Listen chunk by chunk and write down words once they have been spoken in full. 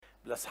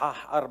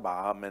بالإصحاح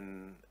 4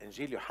 من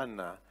إنجيل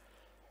يوحنا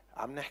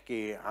عم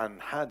نحكي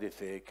عن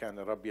حادثة. كان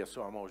الرب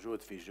يسوع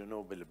موجود في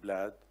جنوب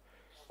البلاد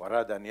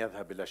وأراد أن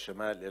يذهب إلى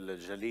الشمال إلى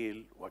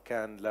الجليل،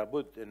 وكان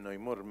لابد أنه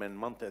يمر من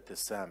منطقة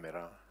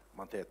السامرة،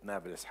 منطقة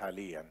نابلس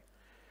حاليا.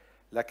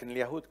 لكن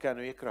اليهود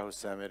كانوا يكرهوا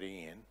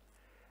السامريين،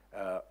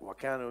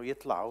 وكانوا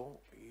يطلعوا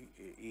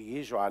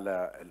ييجوا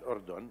على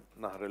الأردن،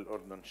 نهر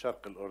الأردن،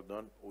 شرق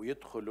الأردن،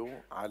 ويدخلوا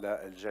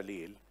على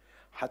الجليل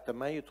حتى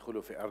ما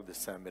يدخلوا في أرض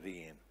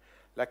السامريين.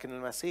 لكن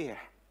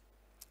المسيح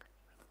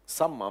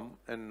صمم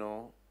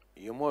أنه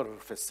يمر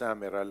في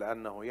السامرة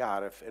لأنه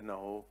يعرف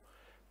أنه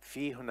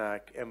في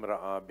هناك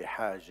امرأة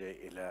بحاجة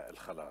إلى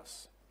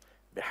الخلاص،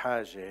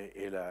 بحاجة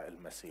إلى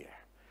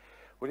المسيح.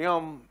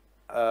 واليوم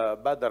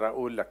بقدر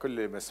أقول لكل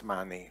اللي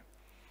بسمعني،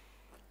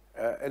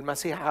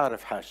 المسيح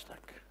عارف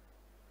حاجتك،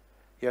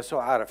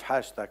 يسوع عارف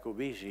حاجتك،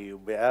 وبيجي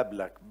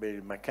وبيقابلك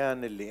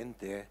بالمكان اللي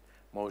أنت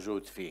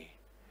موجود فيه.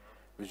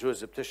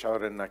 بجوز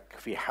بتشعر أنك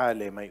في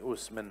حالة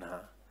ميؤوس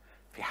منها،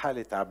 في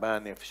حالة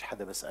تعبانة، فيش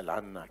حدا بيسأل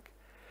عنك،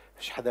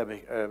 فيش حدا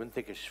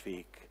بنتكش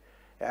فيك.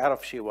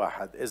 اعرف شيء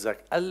واحد، إذا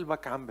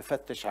قلبك عم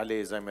بفتش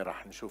عليه زي ما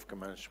رح نشوف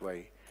كمان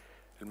شوي،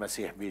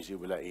 المسيح بيجي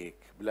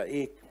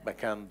بلاقيك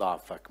مكان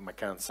ضعفك،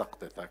 مكان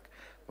سقطتك،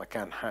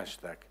 مكان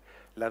حاجتك،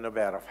 لأنه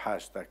بيعرف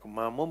حاجتك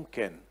وما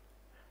ممكن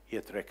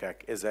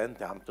يتركك إذا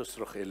أنت عم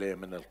تصرخ إليه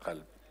من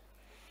القلب.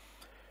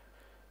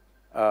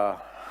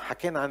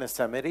 حكينا عن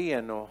السامرية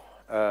أنه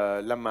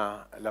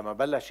لما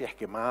بلش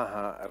يحكي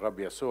معها الرب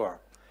يسوع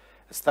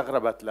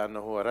استغربت، لأنه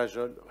هو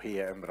رجل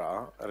وهي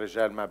امرأة،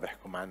 الرجال ما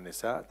بيحكوا مع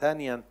النساء.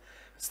 ثانيا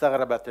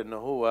استغربت أنه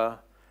هو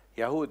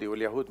يهودي،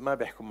 واليهود ما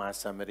بيحكوا مع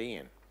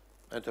السامريين،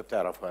 أنتوا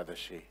بتعرفوا هذا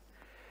الشيء.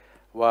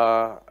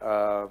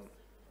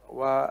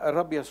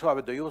 والرب يسوع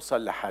بده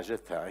يوصل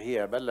لحاجتها.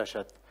 هي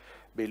بلشت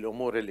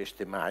بالأمور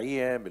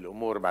الاجتماعية،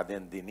 بالأمور بعدين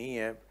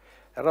الدينية.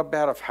 الرب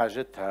يعرف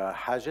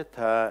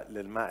حاجتها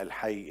للماء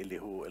الحي اللي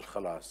هو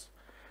الخلاص.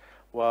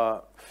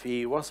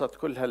 وفي وسط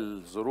كل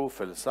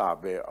هالظروف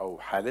الصعبة أو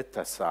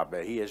حالتها الصعبة،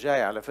 هي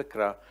جاي على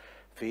فكرة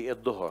في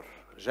الظهر،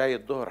 جاي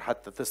الظهر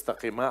حتى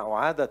تستقي ماء.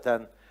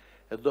 وعادة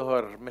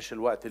الظهر مش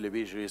الوقت اللي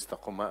بيجوا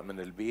يستقوا ماء من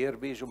البير،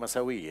 بيجوا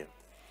مسوية،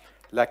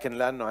 لكن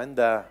لأنه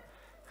عندها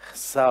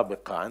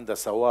سابقة، عندها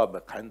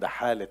سوابق، عندها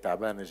حالة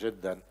تعبانة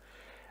جدا،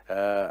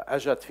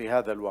 أجت في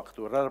هذا الوقت.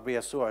 والرب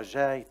يسوع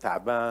جاي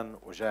تعبان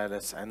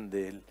وجالس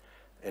عند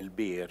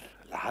البير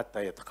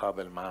لحتى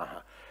يتقابل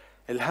معها.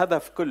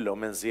 الهدف كله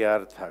من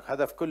زيارتها،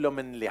 الهدف كله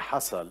من اللي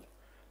حصل،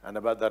 أنا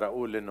بقدر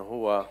أقول إنه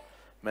هو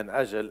من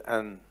أجل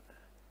أن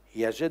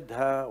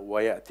يجدها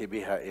ويأتي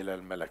بها إلى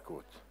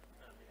الملكوت.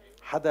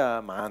 حدا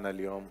معانا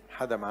اليوم؟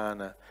 حدا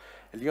معانا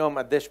اليوم؟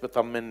 قديش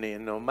بطمني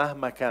إنه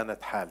مهما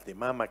كانت حالتي،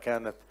 مهما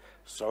كانت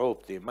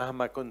صعوبتي،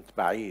 مهما كنت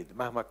بعيد،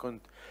 مهما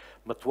كنت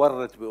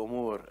متورط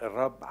بأمور،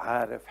 الرب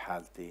عارف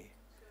حالتي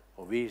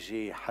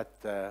وبيجي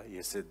حتى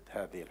يسد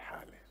هذه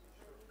الحالة.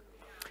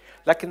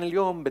 لكن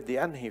اليوم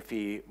بدي أنهي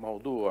في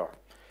موضوع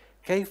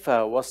كيف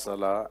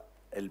وصل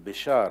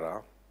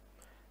البشارة،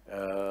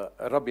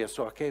 الرب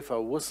يسوع كيف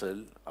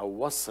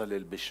وصل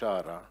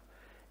البشارة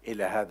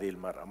إلى هذه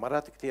المرأة.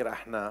 مرات كثير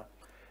احنا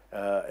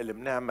اللي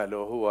بنعمله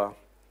هو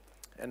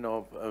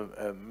انه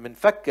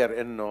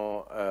منفكر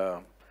انه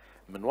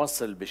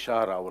منوصل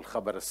البشارة او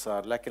الخبر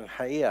السار، لكن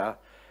الحقيقة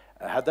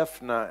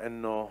هدفنا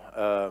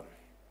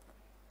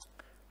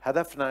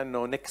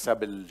انه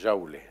نكسب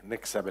الجولة،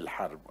 نكسب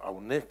الحرب،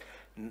 او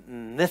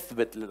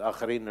نثبت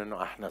للآخرين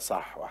انه احنا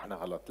صح واحنا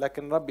غلط.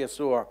 لكن الرب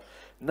يسوع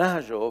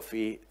نهجه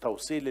في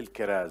توصيل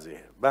الكرازة،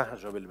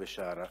 نهجه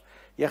بالبشارة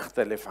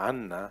يختلف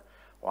عنا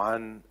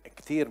وعن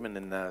كثير من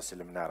الناس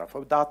اللي بنعرفه.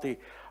 بدي أعطي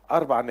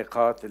 4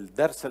 نقاط.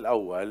 الدرس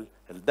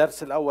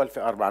الأول في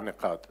 4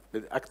 نقاط،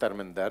 أكثر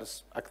من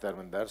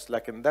درس،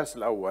 لكن الدرس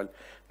الأول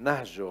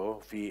نهجه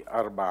في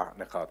 4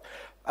 نقاط.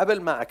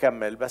 قبل ما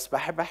أكمل بس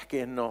بحب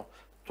أحكي إنه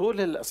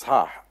طول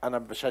الإصحاح، أنا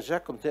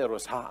بشجعكم تقروا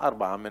إصحاح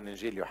 4 من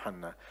إنجيل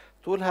يوحنا.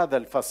 طول هذا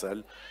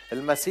الفصل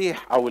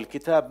المسيح أو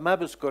الكتاب ما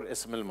بذكر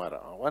اسم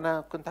المرأة،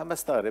 وأنا كنت عم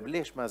بستغرب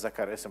ليش ما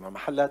ذكر اسمها.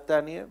 محلات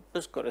تانية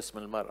بذكر اسم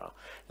المرأة،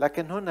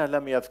 لكن هنا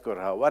لم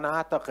يذكرها. وأنا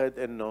أعتقد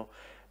أنه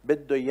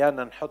بده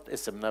إيانا نحط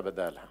اسمنا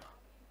بدالها.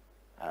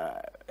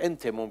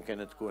 أنت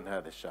ممكن تكون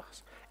هذا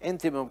الشخص،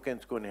 أنت ممكن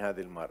تكوني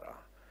هذه المرأة،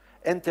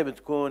 أنت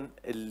بتكون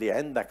اللي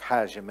عندك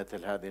حاجة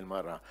مثل هذه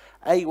المرأة.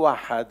 أي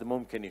واحد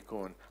ممكن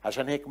يكون،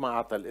 عشان هيك ما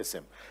أعطى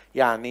الاسم.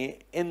 يعني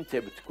أنت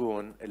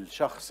بتكون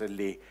الشخص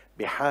اللي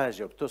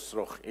بحاجة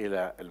وبتصرخ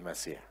إلى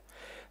المسيح.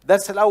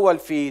 الدرس الأول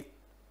في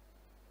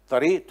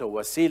طريقته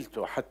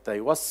وسيلته حتى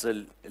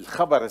يوصل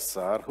الخبر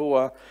السار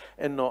هو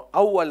أنه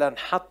أولا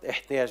حط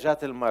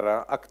احتياجات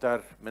المرأة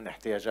أكثر من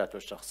احتياجاته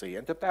الشخصية.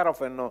 أنت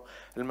بتعرف أنه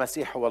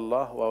المسيح هو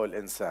الله وهو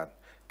الإنسان.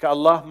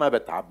 كالله ما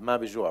بتعب، ما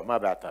بجوع، ما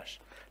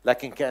بعطش،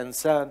 لكن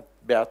كإنسان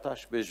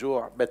بيعطش،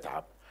 بجوع،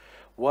 بتعب.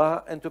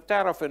 وأنتوا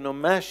بتعرف أنه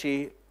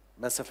ماشي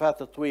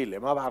مسافات طويلة،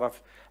 ما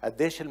بعرف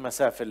قديش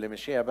المسافة اللي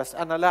مشيها، بس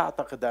أنا لا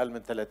أعتقد أقل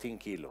من 30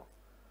 كيلو،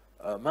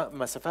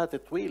 مسافات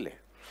طويلة.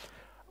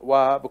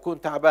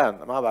 وبكون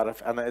تعبان، ما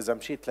بعرف أنا إذا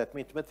مشيت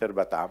 300 متر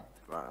بتعب،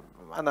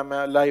 أنا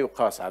ما لا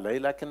يقاس علي،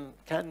 لكن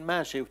كان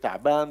ماشي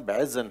وتعبان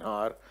بعز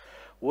النهار.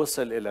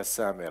 وصل إلى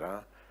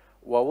السامرة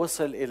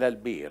ووصل إلى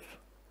البير،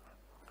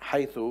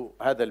 حيث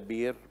هذا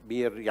البير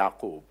بير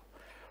يعقوب،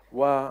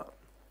 وشاف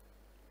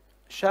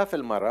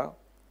المرأة،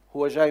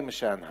 هو جاي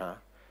مشانها،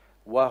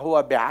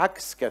 وهو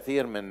بعكس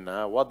كثير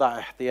منا وضع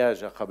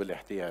احتياجه قبل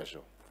احتياجه.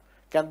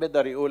 كان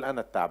بيقدر يقول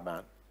أنا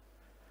التعبان،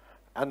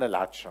 أنا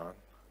العطشان،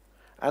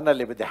 أنا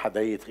اللي بدي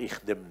حدا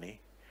يخدمني،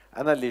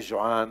 أنا اللي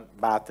جوعان،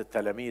 بعت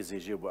التلاميذ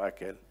يجيبوا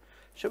أكل،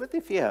 شو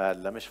بدي فيها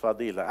هلا، مش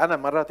فاضيلة. أنا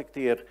مرات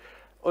كتير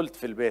قلت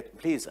في البيت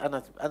بليز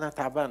أنا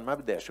تعبان، ما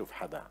بدي أشوف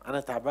حدا،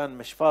 أنا تعبان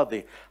مش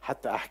فاضي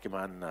حتى أحكي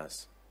مع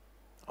الناس.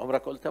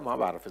 عمرك قلتها؟ ما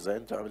بعرف إذا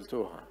أنتوا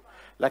عملتوها.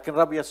 لكن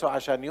رب يسوع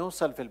عشان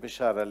يوصل في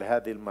البشارة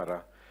لهذه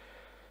المرة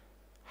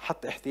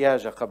حط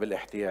احتياجه قبل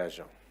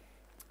احتياجه.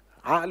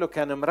 عقله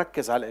كان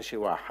مركز على إشي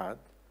واحد،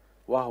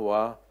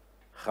 وهو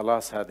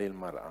خلاص هذه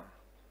المرأة.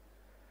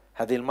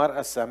 هذه المرأة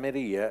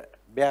السامرية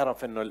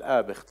بيعرف انه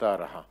الآب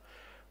اختارها.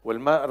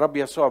 والرب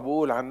يسوع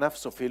بيقول عن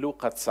نفسه في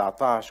لوقا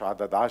 19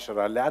 وعدد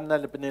 10: لأن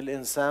ابن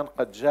الإنسان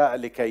قد جاء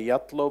لكي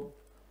يطلب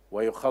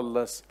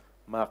ويخلص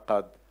ما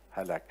قد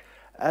هلك.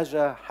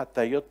 أجا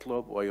حتى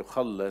يطلب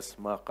ويخلص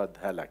ما قد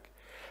هلك.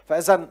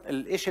 فإذا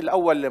الإشي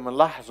الأول اللي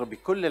بنلاحظه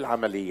بكل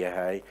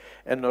العملية هاي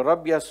إنه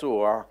الرب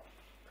يسوع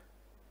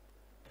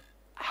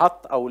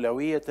حط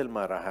أولوية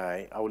المرأة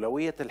هاي،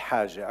 أولوية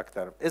الحاجة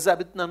أكثر. إذا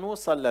بدنا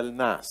نوصل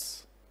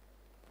للناس،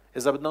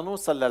 إذا بدنا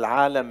نوصل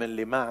للعالم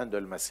اللي ما عنده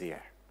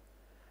المسيح،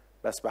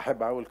 بس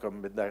بحب أقول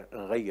لكم بدنا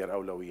نغير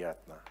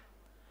أولوياتنا.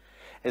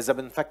 إذا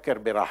بنفكر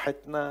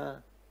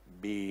براحتنا،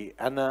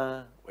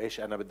 بأنا وإيش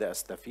أنا بدي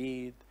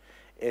أستفيد،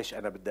 إيش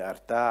أنا بدي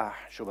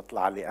أرتاح، شو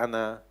بطلع لي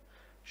أنا،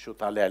 شو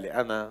طالع لي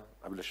أنا.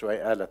 قبل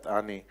شوي قالت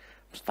أني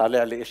مش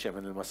طالع لي إشي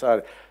من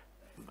المصاري.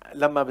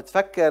 لما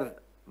بتفكر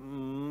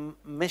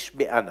مش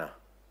بأنا،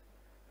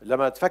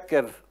 لما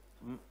تفكر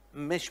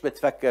مش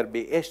بتفكر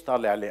بإيش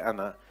طالع لي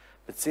أنا،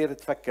 بتصير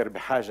تفكر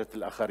بحاجة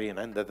الآخرين،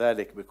 عند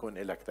ذلك بيكون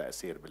لك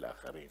تأثير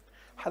بالآخرين.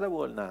 حدا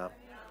بقول نعم؟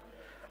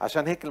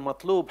 عشان هيك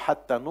المطلوب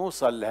حتى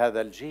نوصل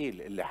لهذا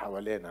الجيل اللي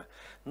حوالينا،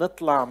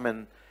 نطلع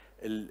من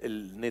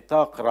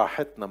النطاق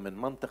راحتنا،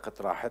 من منطقة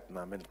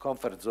راحتنا، من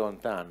الكومفورت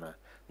زون تاعنا،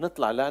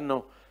 نطلع،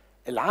 لأنه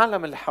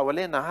العالم اللي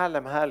حوالينا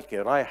عالم هالكي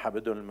رايحة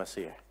بدون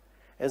المسيح.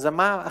 إذا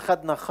ما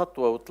أخذنا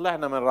خطوة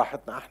وطلعنا من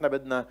راحتنا، احنا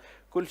بدنا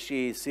كل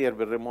شيء يصير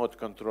بالريموت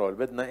كنترول،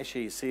 بدنا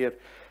إشي يصير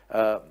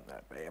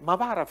ما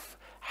بعرف.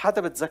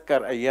 حدا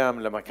بتذكر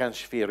أيام لما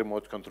كانش فيه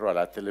ريموت كنترول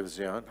على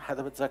التلفزيون؟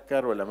 حدا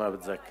بتذكر ولا ما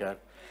بتذكر؟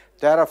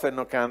 تعرف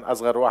إنه كان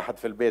أصغر واحد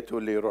في البيت هو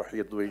اللي يروح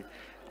يضوي.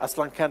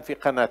 أصلا كان في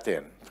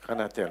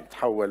قناتين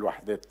تحول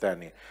واحدة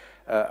الثانية.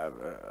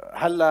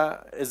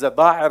 هلا إذا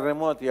ضاع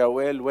الريموت، يا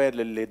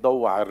ويل اللي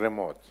ضوع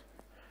الريموت،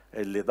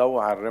 اللي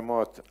ضوع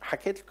الريموت.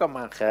 حكيت لكم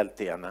عن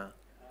خالتي أنا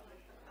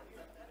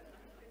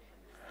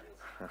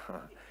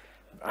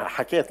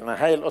حكيت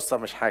لنا هاي القصة،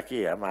 مش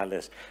حاكيها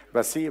معلش،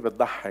 بس هي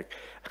بتضحك.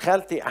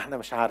 خالتي احنا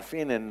مش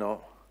عارفين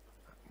انه،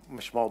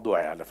 مش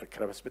موضوعي على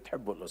فكرة، بس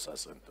بتحبوا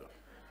القصص انتم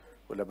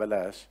ولا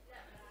بلاش؟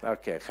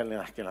 اوكي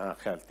خلينا نحكي عن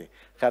خالتي.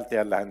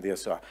 خالتي هلا عندي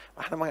يسوع،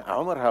 احنا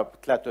عمرها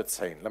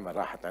 93 لما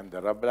راحت عند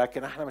الرب،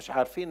 لكن احنا مش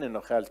عارفين انه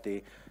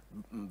خالتي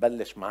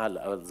مبلش معها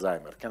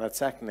الالزهايمر. كانت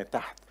ساكنة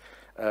تحت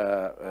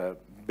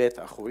بيت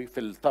اخوي في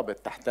الطابق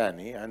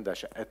التحتاني، عندها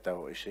شقتها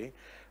وإشي،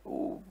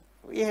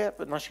 وهي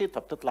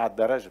نشيطة، بتطلع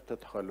الدرج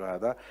بتدخل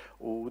وهذا،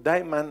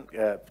 ودائما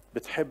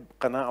بتحب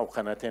قناة أو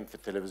قناتين في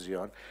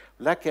التلفزيون.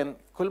 لكن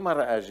كل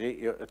مرة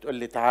أجي تقول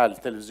لي تعال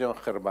التلفزيون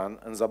خربان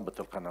نظبط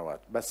القنوات.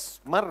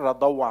 بس مرة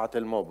ضوعت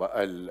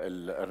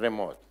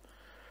الريموت،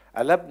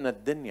 قلبنا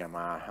الدنيا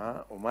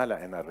معها وما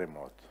لقينا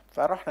الريموت،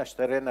 فرحنا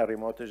اشترينا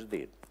ريموت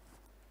جديد.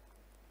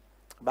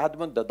 بعد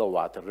مدة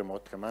ضوعت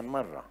الريموت كمان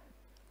مرة،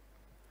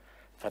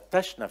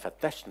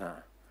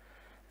 فتشنا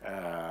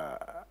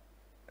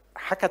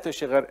حكت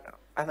شيء غير.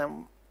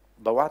 انا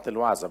ضوعت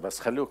الوعظه، بس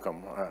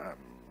خلوكم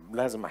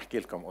لازم احكي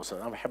لكم قصص،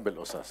 انا بحب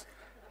القصص.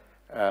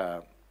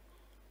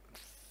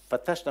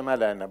 فتشنا ما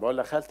لقينا. بقول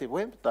لها خالتي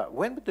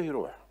وين بده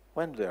يروح؟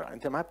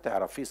 انت ما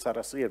بتعرف، في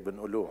صراصير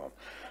بنقولوهم.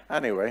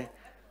 anyway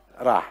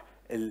راح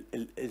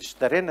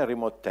اشترينا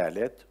ريموت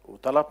ثالث،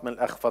 وطلبت من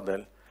الاخ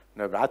فضل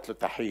نبعث له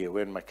تحيه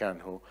وين ما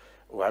كان هو،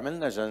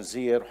 وعملنا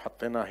جنزير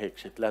وحطيناه هيك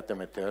شي 3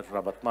 متر،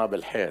 ربطناه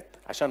بالحيط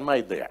عشان ما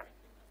يضيع.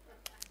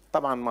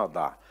 طبعا ما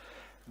ضاع.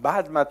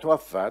 بعد ما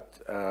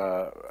توفت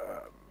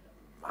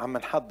عم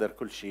نحضر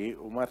كل شيء،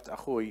 ومرت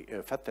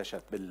اخوي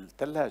فتشت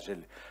بالثلاجه،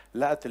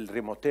 لقت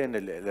الريموتين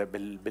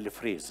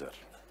بالفريزر.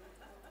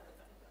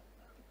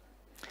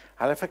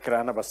 على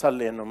فكره انا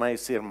بصلي انه ما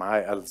يصير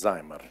معي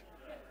الزهايمر،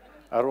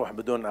 اروح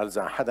بدون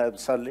الزهايمر. حدا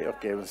بصلي؟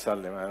 اوكي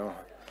بنصلي.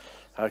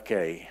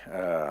 اوكي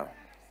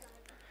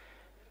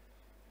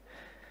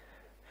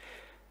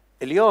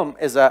اليوم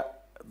اذا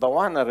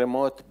ضوعنا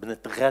الريموت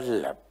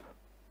بنتغلب،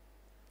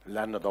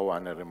 لانه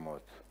ضوعنا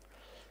الريموت.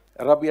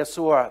 الرب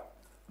يسوع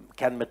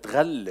كان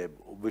متغلب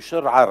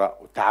وبشر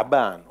عرق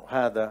وتعبان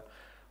وهذا،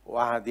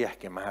 وقعد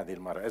يحكي مع هذه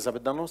المرأة. إذا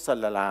بدنا نوصل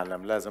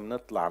للعالم لازم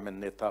نطلع من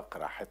نطاق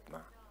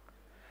راحتنا.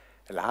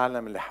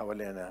 العالم اللي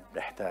حوالينا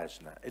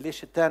بيحتاجنا.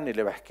 الشيء الثاني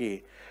اللي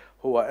بحكيه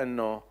هو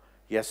إنه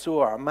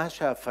يسوع ما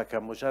شافك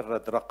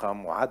كمجرد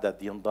رقم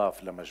وعدد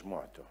ينضاف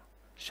لمجموعته،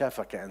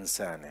 شافك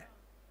كإنسانة.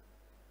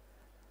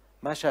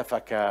 ما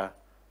شافك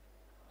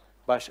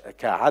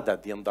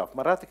كعدد ينضاف.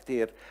 مرات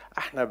كتير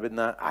احنا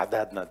بدنا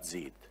أعدادنا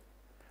تزيد،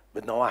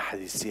 بدنا واحد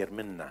يصير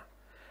منا،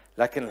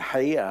 لكن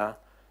الحقيقة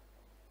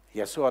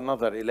يسوع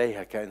نظر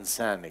إليها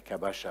كإنسانة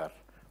كبشر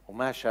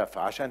وما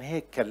شافها. عشان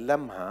هيك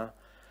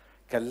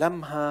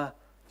كلمها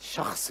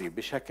شخصي،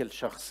 بشكل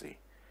شخصي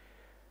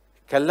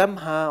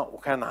كلمها،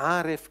 وكان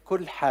عارف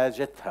كل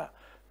حاجتها،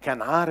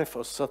 كان عارف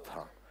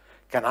قصتها،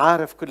 كان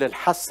عارف كل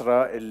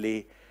الحسرة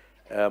اللي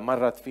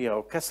مرت فيها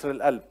وكسر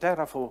القلب.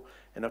 تعرفوا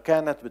انه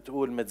كانت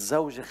بتقول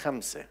متزوجة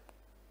 5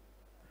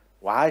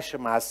 وعايشة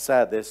مع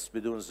السادس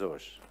بدون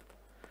زوج.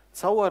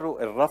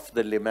 تصوروا الرفض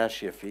اللي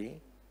ماشية فيه.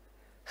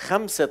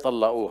 5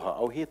 طلقوها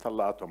او هي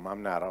طلقتهم، ما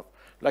عم نعرف،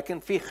 لكن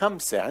في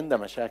 5 عندها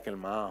مشاكل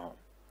معاهم.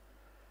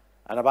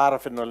 انا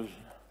بعرف انه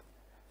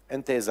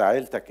انت اذا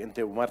عائلتك انت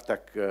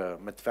ومرتك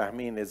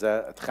متفاهمين،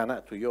 اذا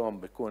اتخانقتوا يوم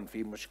بيكون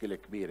في مشكلة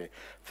كبيرة.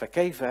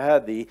 فكيف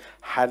هذه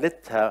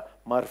حالتها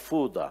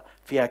مرفوضة،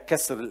 فيها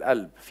كسر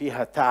القلب،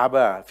 فيها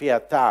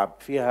تعب،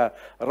 فيها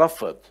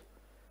رفض.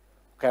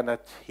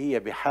 كانت هي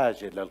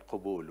بحاجة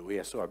للقبول،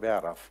 ويسوع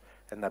بيعرف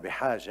انها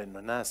بحاجة انه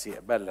ناس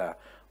يقبلها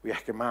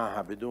ويحكي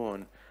معها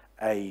بدون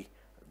اي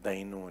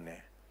دينونة.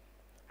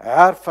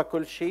 عارفة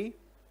كل شيء،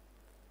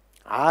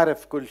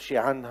 عارف كل شيء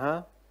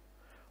عنها،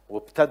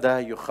 وابتدى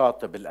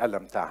يخاطب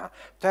الألم تاعها.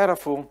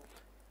 بتعرفوا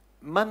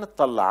ما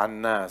نطلع على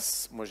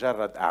الناس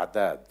مجرد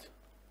أعداد،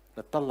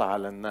 نطلع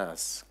على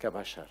الناس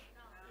كبشر.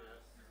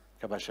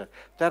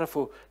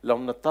 بتعرفوا لو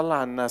نطلع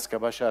على الناس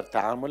كبشر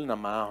تعاملنا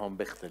معهم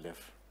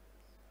بيختلف.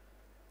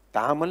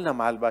 تعاملنا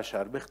مع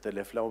البشر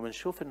بيختلف لو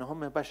بنشوف إن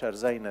هم بشر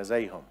زينا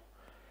زيهم.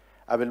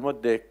 قبل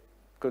مدة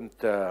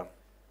كنت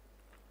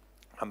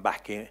عم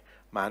بحكي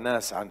مع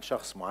ناس عن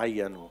شخص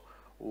معين،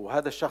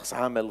 وهذا الشخص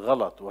عامل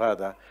غلط،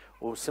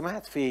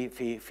 وسمعت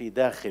في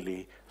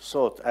داخلي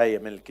صوت آية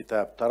من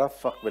الكتاب: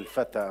 ترفق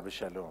بالفتى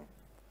بشالوم.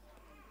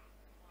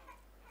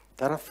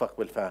 ترفق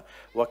بالفتى،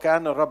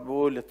 وكأن الرب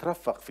بيقول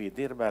ترفق فيه،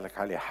 دير بالك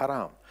عليه،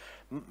 حرام،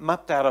 ما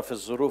بتعرف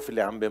الظروف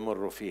اللي عم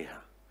بمروا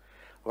فيها.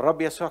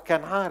 والرب يسوع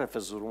كان عارف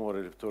الظروف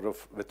اللي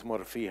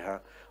بتمر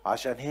فيها،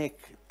 عشان هيك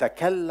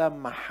تكلم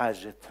مع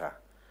حاجتها.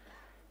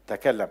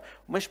 تكلم،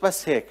 مش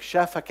بس هيك،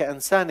 شافها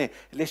كإنسانة.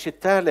 الإشي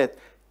الثالث،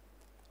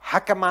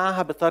 حكى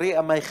معها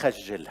بطريقة ما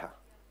يخجلها،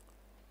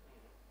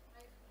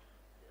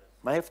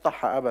 ما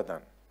يفضحها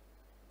أبدا.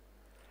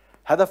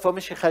 هدفه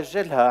مش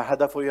يخجلها،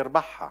 هدفه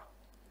يربحها.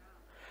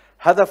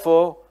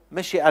 هدفه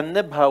مش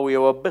يأنبها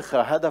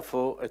ويوبخها،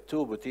 هدفه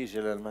التوب وتيجي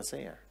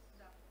للمسيح.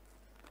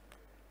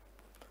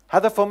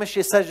 هدفه مش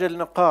يسجل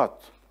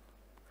نقاط.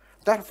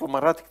 تعرفوا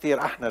مرات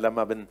كتير احنا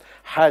لما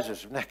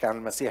بنحاجج بنحكي عن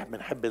المسيح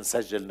بنحب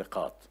نسجل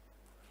نقاط.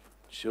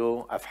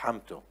 شو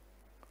أفحمته،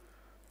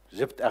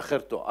 جبت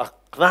آخرته،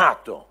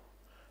 أقنعته.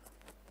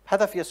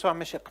 هدف يسوع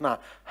مش إقناع،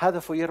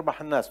 هدفه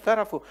يربح الناس.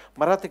 بتعرفوا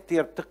مرات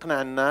كتير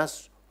بتقنع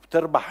الناس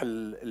وبتربح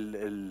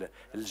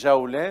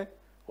الجولة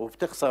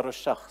وبتخسر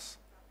الشخص،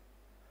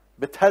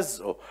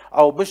 بتهزقه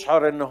أو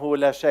بشعر إنه هو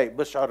لا شيء،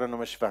 بشعر إنه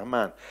مش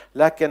فهمان،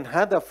 لكن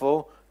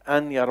هدفه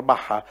أن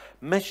يربحها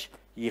مش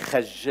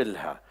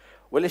يخجلها.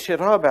 والإشي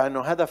الرابع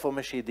إنه هدفه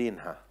مش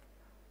يدينها.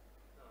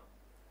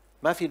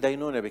 ما في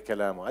دينونة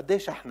بكلامه.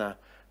 قديش احنا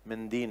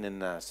من دين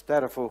الناس.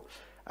 بتعرفوا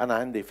أنا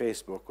عندي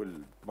فيسبوك،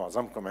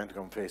 ومعظمكم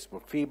عندكم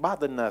فيسبوك. في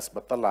بعض الناس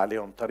بطلع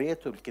عليهم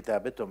طريقتهم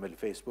كتابتهم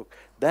بالفيسبوك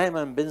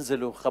دائما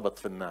بنزلوا خبط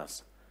في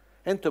الناس.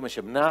 انتوا مش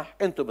مناح،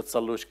 انتوا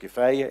بتصلوش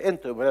كفاية،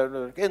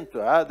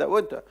 انتوا هذا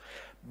وانتوا.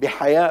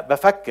 بحياة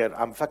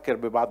عم بفكر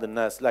ببعض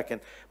الناس، لكن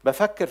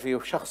بفكر في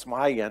شخص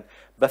معين.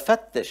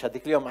 بفتش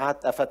هذيك اليوم،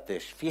 قعدت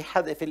أفتش في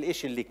حد في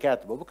الإشي اللي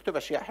كاتبه، بكتب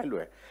أشياء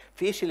حلوة.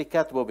 في إشي اللي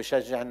كاتبه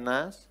بشجع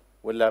الناس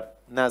ولا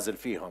نازل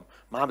فيهم،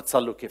 ما عم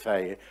تصلوا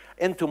كفاية،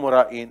 انتوا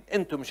مرائين،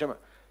 انتوا مش.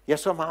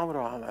 يسوع ما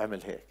عمره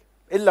عمل هيك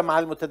إلا مع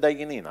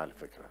المتدينين على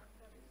فكرة،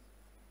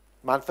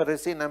 مع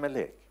الفريسين عمل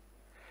هيك،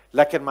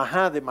 لكن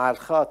مع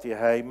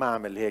الخاطئة هاي ما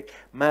عمل هيك،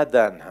 ما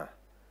دانها.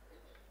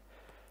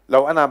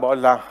 لو أنا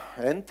بقول لها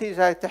أنت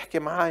جاي تحكي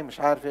معاي مش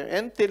عارفة،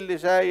 أنت اللي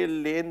جاي،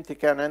 اللي أنت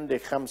كان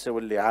عندك 5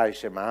 واللي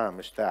عايشة معاه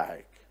مش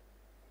تاعك.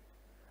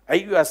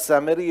 أيها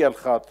السامرية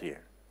الخاطئة،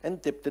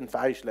 أنت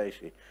بتنفعيش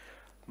لإشي.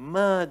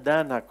 ما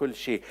دانها كل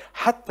شيء.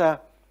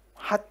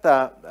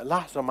 حتى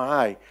لاحظوا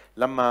معاي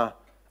لما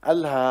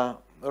قال لها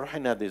روحي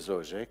نادي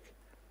زوجك،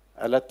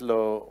 قالت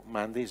له ما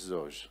عنديش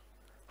زوج.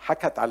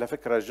 حكت على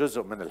فكرة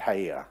جزء من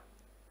الحقيقة.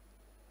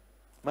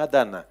 ما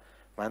دانا،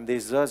 ما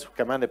عنديش زوج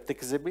وكمان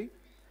بتكذبي.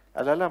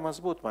 قال لا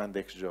مزبوط ما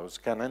عندك جوز،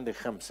 كان عندك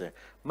 5.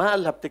 ما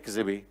قال لها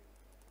بتكذبي،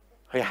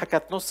 هي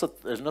حكت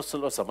نص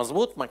القصة.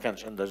 مزبوط ما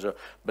كانش عندها جوز،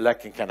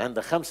 ولكن كان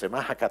عندها 5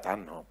 ما حكت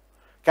عنهم.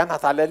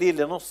 كانت على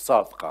قليل نص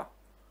صادقة،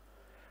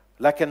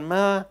 لكن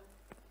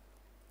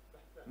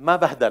ما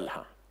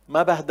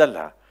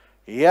بهدلها.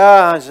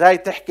 يا جاي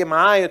تحكي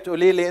معي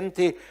تقولي لي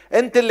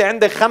انت اللي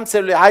عندك 5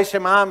 واللي عايشه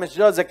معاه مش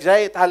جوزك،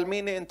 جاي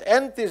تعلميني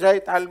انت جاي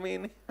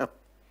تعلميني.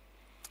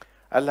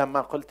 قال لها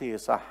ما قلتي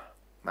صح،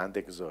 ما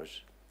عندك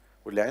زوج،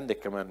 واللي عندك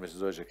كمان مش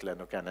زوجك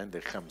لانه كان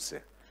عندك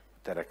 5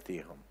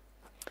 تركتيهم.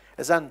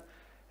 اذا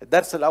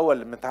الدرس الاول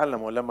اللي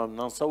بنتعلمه لما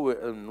بدنا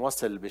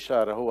نوصل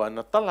البشاره هو ان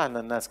نطلع على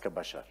الناس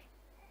كبشر.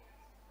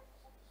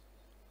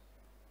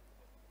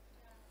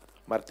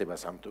 مرتي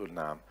بس عم تقول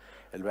نعم،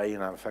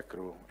 الباقيين عم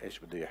يفكروا ايش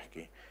بده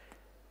يحكي.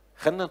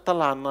 خلينا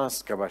نطلع على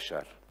الناس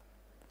كبشر،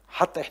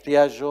 حط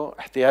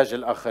احتياج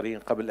الاخرين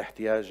قبل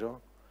احتياجه،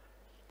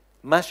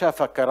 ما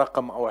شافها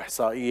كرقم او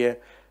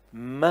احصائيه،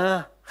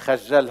 ما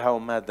خجلها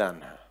وما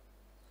دانها.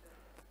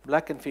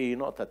 لكن في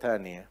نقطه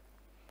ثانيه،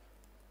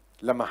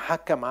 لما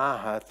حكى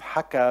معها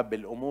حكى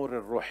بالامور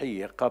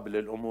الروحيه قبل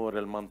الامور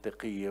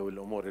المنطقيه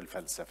والامور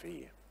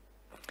الفلسفيه.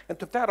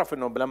 انتوا بتعرفوا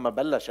انه لما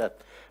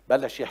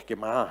بلش يحكي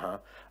معاها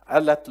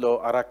قالت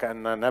له اراك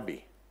ان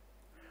نبي،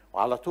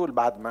 وعلى طول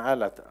بعد ما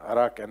قالت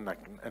اراك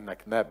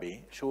انك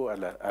نبي شو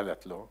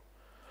قالت له؟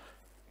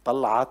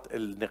 طلعت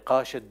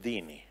النقاش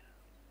الديني.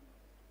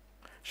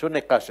 شو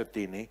النقاش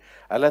الديني؟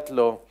 قالت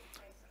له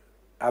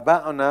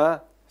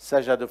اباؤنا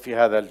سجدوا في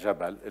هذا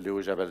الجبل اللي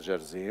هو جبل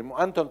جرزيم،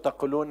 وانتم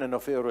تقولون انه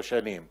في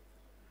اورشليم.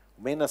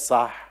 مين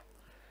الصح؟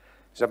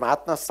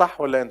 جماعتنا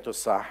الصح ولا انتم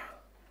الصح؟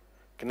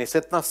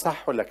 كنيستنا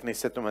الصح ولا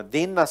كنيستهم؟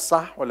 ديننا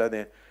الصح ولا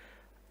دين؟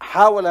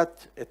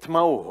 حاولت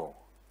تموهه،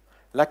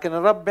 لكن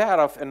الرب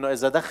بيعرف انه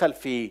اذا دخل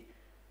في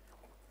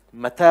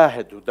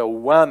متاهد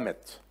ودوامة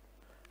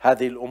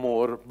هذه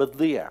الامور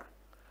بتضيع.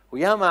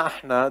 وياما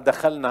احنا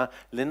دخلنا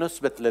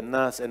لنثبت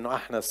للناس انه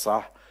احنا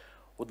الصح،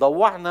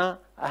 وضوعنا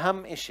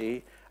اهم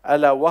اشي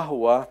الا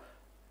وهو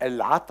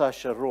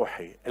العطش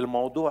الروحي.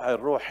 الموضوع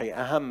الروحي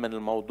اهم من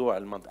الموضوع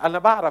المنطق. انا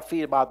بعرف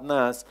في بعض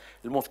ناس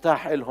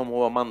المفتاح لهم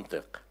هو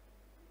منطق،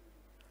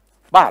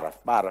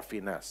 بعرف في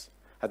ناس.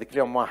 هذيك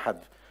اليوم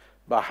واحد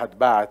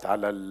باعت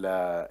على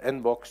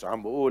الانبوكس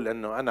عم بقول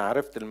انه انا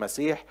عرفت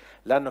المسيح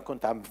لانه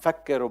كنت عم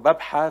بفكر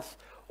وببحث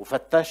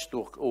وفتشت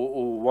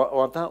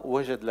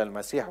ووجد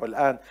للمسيح،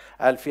 والان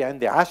قال في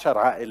عندي 10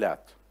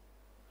 عائلات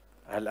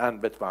الان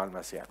بتبع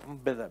المسيح.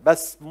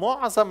 بس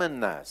معظم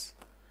الناس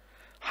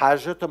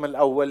حاجتهم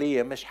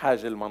الاوليه مش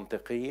حاجه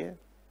المنطقيه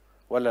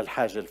ولا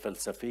الحاجه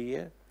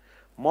الفلسفيه،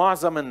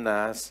 معظم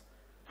الناس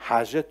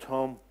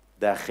حاجتهم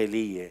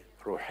داخليه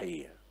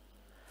روحيه.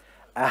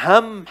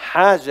 أهم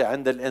حاجة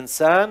عند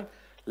الإنسان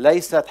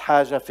ليست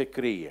حاجة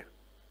فكرية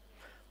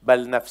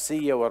بل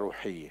نفسية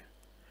وروحية.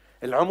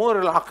 الأمور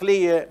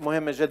العقلية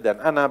مهمة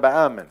جدا، أنا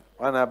بآمن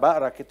وأنا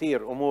بقرأ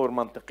كتير أمور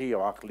منطقية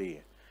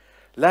وعقلية،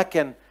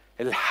 لكن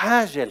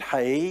الحاجة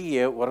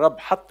الحقيقية والرب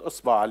حط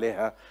إصبع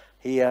عليها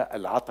هي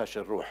العطش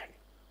الروحي.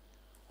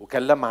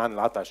 وكلمها عن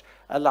العطش،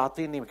 قال له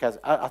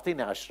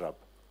أعطيني أشرب.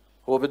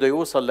 هو بده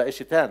يوصل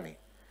لإشي تاني،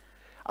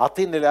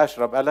 أعطيني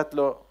لأشرب. قالت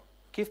له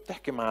كيف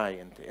تحكي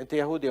معي انت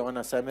يهودي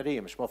وانا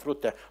سامرية، مش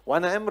مفروض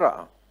وانا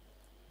امرأة.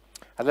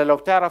 هلا لو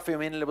بتعرفي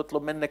مين اللي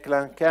بطلب منك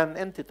لان كان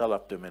انت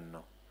طلبت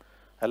منه.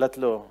 قالت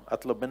له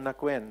اطلب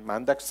منك وين؟ ما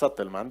عندكش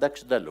سطل، ما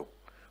عندكش دلو،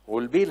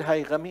 والبيل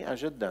هاي غميقة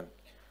جدا،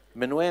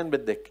 من وين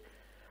بدك؟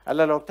 قال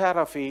لو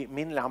بتعرفي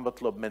مين اللي عم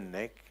بطلب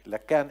منك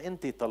لكان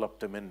انت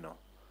طلبت منه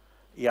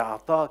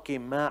يعطاكي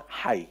ماء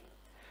حي.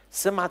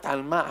 سمعت عن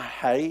الماء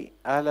حي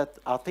قالت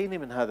اعطيني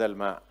من هذا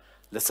الماء.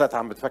 لسات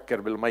عم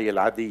بتفكر بالمي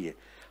العادية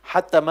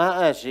حتى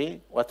ما اجي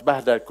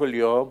واتبهدل كل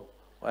يوم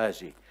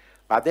واجي.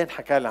 بعدين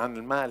حكى لي عن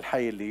الماء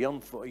الحي اللي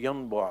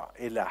ينبع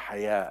الى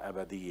حياة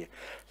ابدية.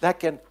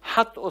 لكن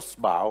حط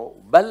اصبعه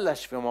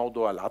وبلش في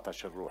موضوع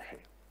العطش الروحي.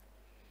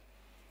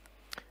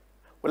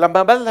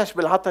 ولما بلش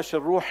بالعطش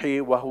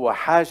الروحي وهو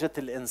حاجة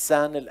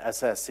الانسان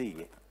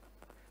الاساسية.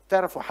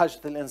 تعرفوا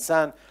حاجة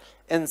الانسان،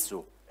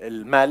 انسوا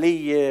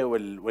المالية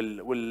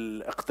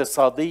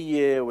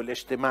والاقتصادية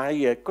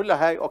والاجتماعية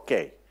كلها هاي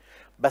اوكي،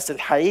 بس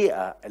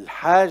الحقيقة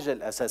الحاجة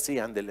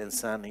الأساسية عند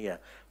الإنسان هي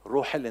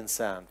روح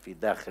الإنسان في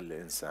داخل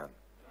الإنسان.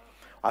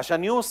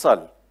 عشان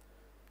يوصل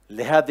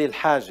لهذه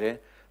الحاجة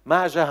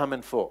ما أجاها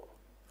من فوق،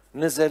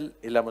 نزل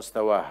إلى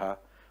مستواها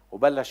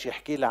وبلش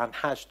يحكي لها عن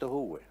حاجته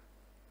هو.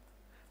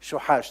 شو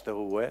حاجته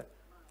هو؟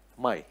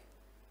 مي.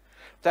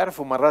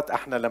 بتعرفوا مرات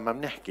احنا لما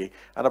بنحكي،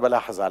 أنا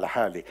بلاحظ على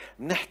حالي،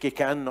 بنحكي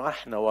كأنه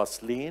احنا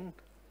واصلين،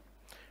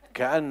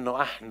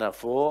 كأنه احنا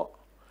فوق،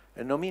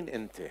 إنه مين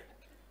أنت؟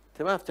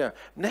 تمام.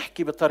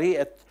 بنحكي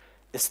بطريقة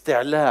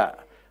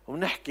استعلاء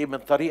وبنحكي من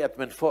طريقة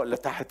من فوق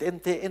لتحت.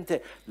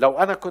 انت لو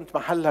انا كنت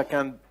محلها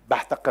كان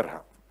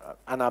بحتقرها.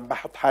 انا عم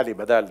بحط حالي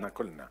بدالنا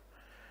كلنا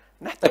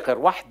نحتقر.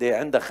 واحدة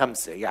عندها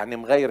 5، يعني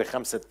مغيرة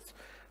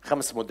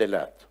 5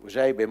 موديلات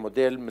وجايبة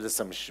موديل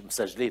لسه مش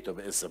مسجليته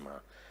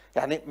باسمها،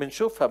 يعني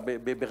بنشوفها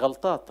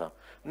بغلطاتها،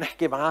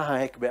 بنحكي معاها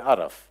هيك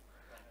بقرف.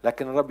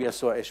 لكن الرب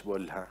يسوع ايش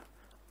بقول لها؟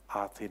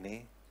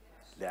 اعطيني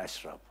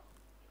لاشرب.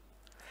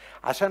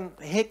 عشان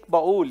هيك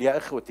بقول يا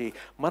اخوتي،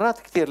 مرات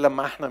كثير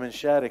لما احنا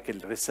بنشارك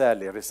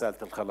رسالة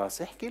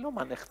الخلاص، احكي لهم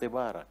عن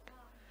اختبارك،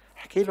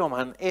 احكي لهم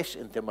عن ايش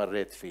انت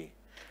مريت فيه.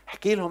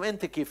 احكي لهم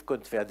انت كيف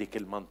كنت في هذيك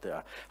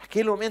المنطقة،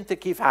 احكي لهم انت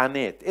كيف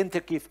عانيت، انت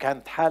كيف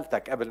كانت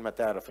حالتك قبل ما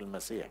تعرف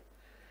المسيح.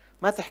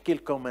 ما تحكي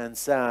لكم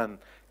انسان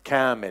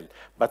كامل.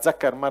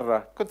 بتذكر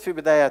مرة كنت في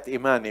بدايات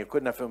ايماني،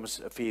 كنا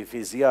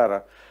في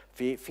زيارة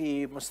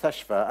في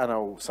مستشفى انا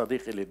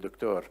وصديقي لي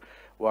الدكتور،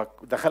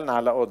 ودخلنا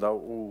على اوضه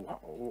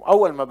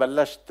واول ما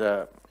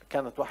بلشت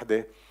كانت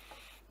وحده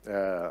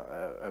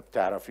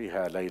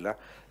بتعرفيها ليلى،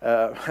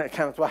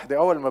 كانت وحده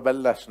اول ما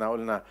بلشنا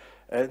قلنا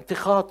انت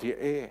خاطئه.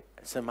 ايه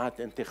سمعت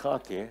انت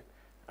خاطئه؟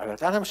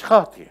 قالت انا مش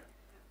خاطئه.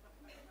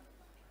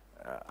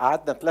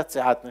 قعدنا 3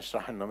 ساعات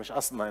نشرح انه مش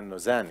اصلا انه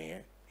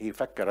زانيه، هي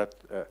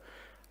فكرت.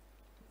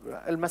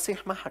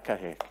 المسيح ما حكى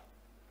هيك.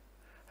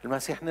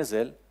 المسيح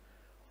نزل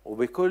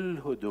وبكل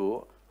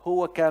هدوء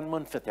هو كان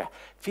منفتح.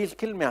 في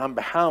الكلمة عم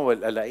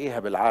بحاول ألاقيها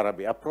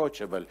بالعربي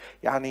approachable،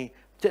 يعني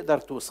بتقدر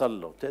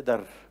توصل له،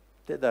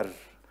 بتقدر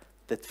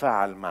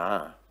تتفاعل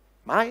معاه.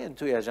 معي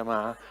أنتوا يا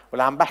جماعة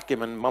ولا عم بحكي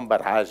من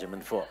منبر عاجي من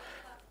فوق؟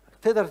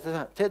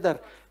 تقدر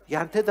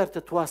يعني تقدر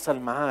تتواصل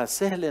معاه،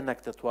 سهل انك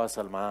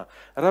تتواصل معاه.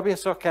 الرب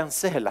يسوع كان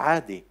سهل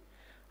عادي.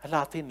 هلا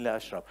اعطيني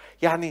لاشرب،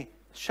 يعني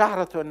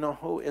شعرته انه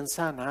هو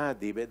انسان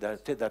عادي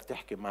تقدر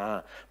تحكي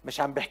معاه، مش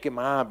عم بحكي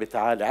معاه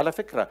بتعالي. على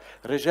فكرة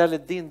رجال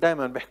الدين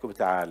دائما بيحكوا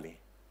بتعالي،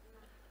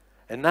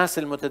 الناس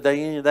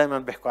المتدينين دائما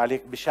بيحكوا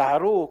عليك،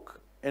 بشعروك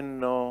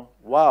انه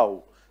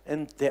واو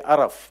انت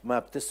قرف ما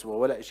بتسوى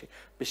ولا شيء،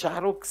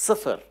 بشعروك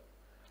صفر.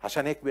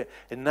 عشان هيك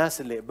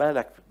الناس اللي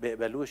قبالك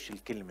بيقبلوش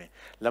الكلمة.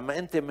 لما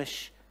انت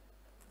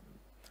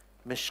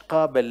مش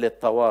قابل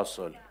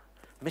للتواصل،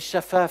 مش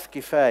شفاف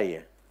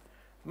كفاية،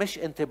 مش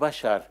انت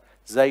بشر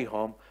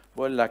زيهم،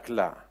 بقول لك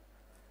لا.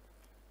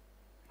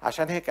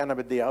 عشان هيك انا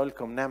بدي اقول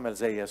لكم نعمل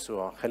زي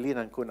يسوع،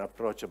 خلينا نكون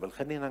approachable،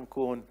 خلينا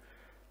نكون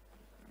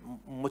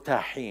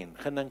متاحين،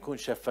 خلينا نكون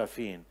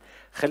شفافين،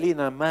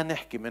 خلينا ما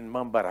نحكي من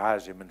منبر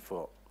عاجي من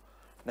فوق،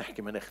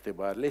 نحكي من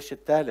اختبار. ليش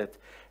الثالث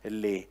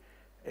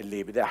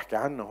اللي بدي احكي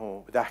عنه هو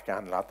بدي احكي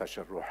عن العطش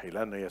الروحي،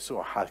 لانه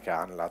يسوع حكى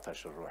عن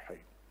العطش الروحي.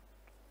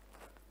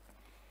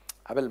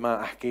 قبل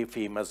ما احكي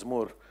في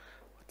مزمور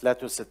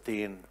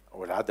 63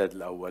 والعدد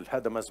الاول،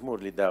 هذا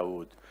مزمور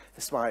لداود.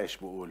 اسمع ايش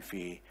بقول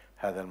في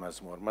هذا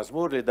المزمور.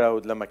 مزمور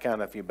لداود لما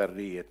كان في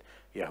برية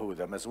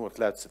يهوذا، مزمور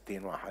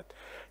 63:1: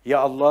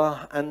 يا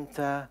الله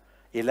أنت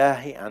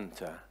إلهي،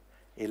 أنت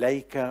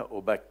إليك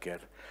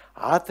أبكر،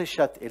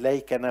 عطشت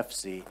إليك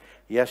نفسي،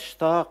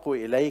 يشتاق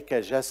إليك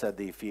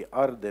جسدي في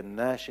أرض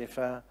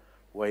ناشفة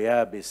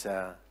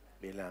ويابسة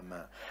بلا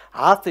ماء.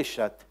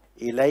 عطشت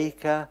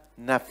إليك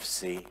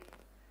نفسي،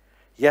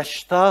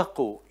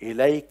 يشتاق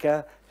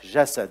إليك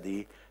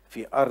جسدي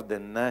في أرض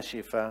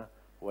ناشفة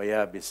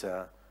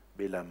ويابسة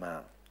بلا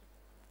ماء.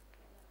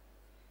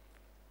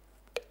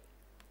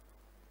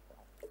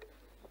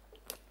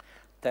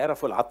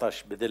 تعرفوا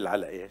العطش بدل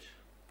على ايش؟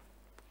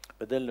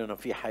 بدل انه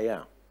في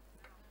حياة،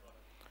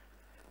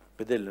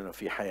 بدل انه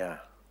في حياة.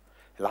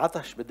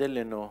 العطش بدل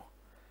انه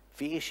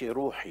في اشي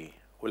روحي،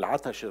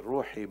 والعطش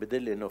الروحي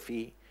بدل انه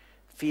في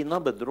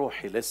نبض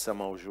روحي لسه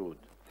موجود.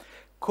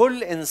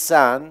 كل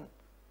انسان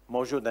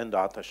موجود عنده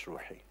عطش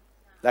روحي،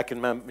 لكن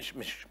ما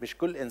مش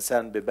كل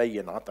انسان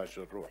ببين عطش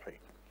الروحي.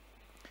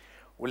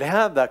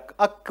 ولهذا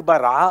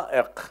اكبر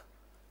عائق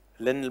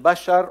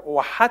للبشر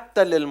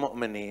وحتى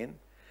للمؤمنين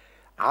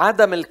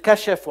عدم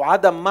الكشف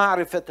وعدم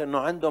معرفة انه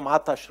عندهم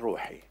عطش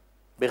روحي.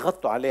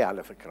 بيغطوا عليه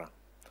على فكرة،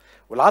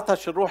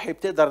 والعطش الروحي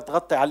بتقدر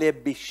تغطي عليه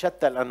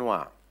بشتى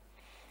الانواع.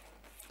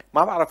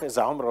 ما بعرف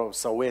اذا عمره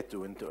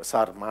سويتوا انتوا،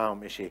 صار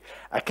معهم اشي،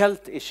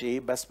 اكلت اشي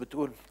بس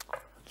بتقول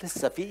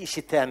لسه في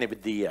اشي تاني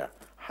بدي اياه.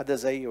 حدا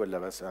زيي ولا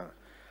بس أنا؟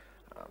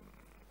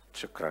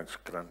 شكرا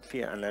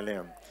في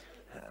عليهم.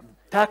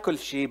 تاكل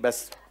شي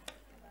بس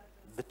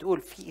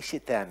بتقول في اشي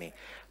تاني،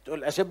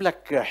 بتقول اجيب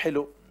لك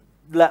حلو،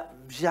 لا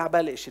بيجي على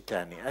بالي شيء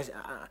ثاني،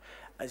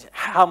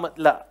 حامض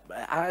لا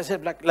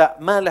اجيب لك، لا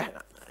مالح،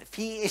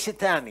 في شيء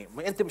ثاني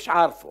انت مش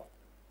عارفه.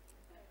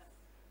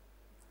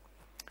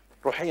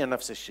 روحيا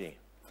نفس الشيء.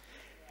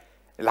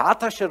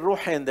 العطش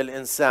الروحي عند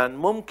الانسان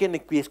ممكن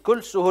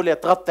بكل سهوله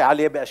تغطي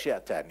عليه باشياء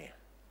ثانيه،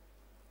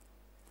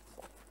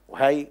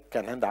 وهي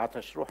كان عندها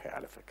عطش روحي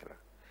على فكره.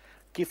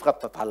 كيف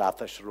غطت على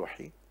العطش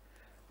الروحي؟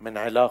 من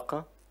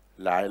علاقه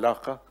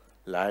لعلاقه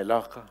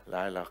لعلاقه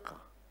لعلاقه.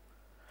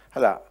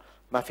 هلا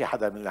ما في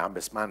حدا من اللي عم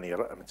بسمعني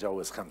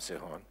متجوز 5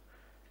 هون،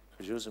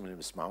 بجوز من اللي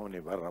بيسمعوني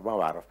برا ما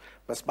بعرف،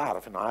 بس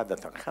بعرف انه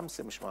عادة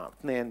 5 مش معهم،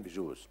 2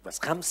 بجوز، بس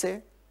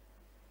 5.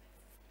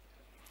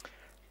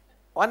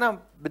 وانا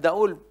بدي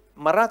اقول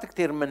مرات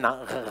كتير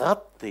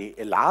منغطي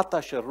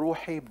العطش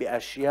الروحي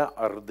باشياء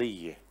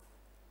ارضية.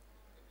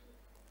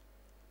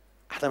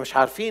 احنا مش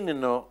عارفين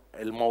انه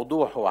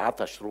الموضوع هو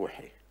عطش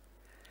روحي،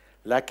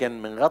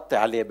 لكن منغطي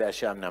عليه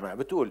باشياء بنعملها.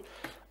 بتقول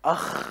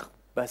اخ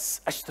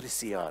بس اشتري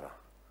سيارة،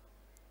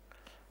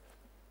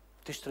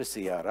 تشتري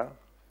سيارة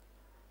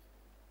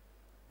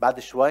بعد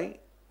شوي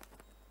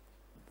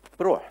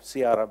بروح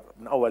سيارة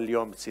من أول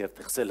يوم بتصير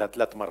تغسلها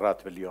 3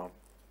 مرات باليوم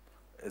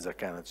إذا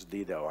كانت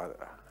جديدة. أو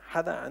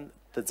حدا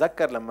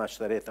تتذكر لما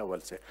اشتريت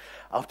أول سيارة،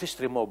 أو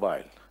تشتري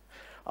موبايل،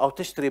 أو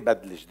تشتري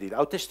بدلة جديد،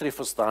 أو تشتري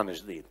فستان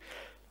جديد.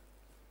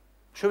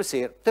 شو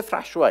بصير؟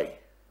 بتفرح شوي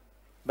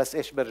بس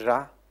ايش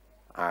برجع؟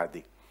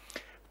 عادي.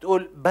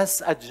 بتقول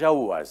بس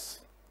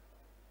اتجوز،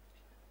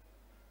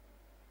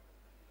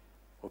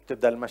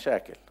 وبتبدأ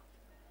المشاكل.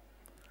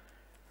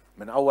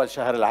 من أول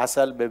شهر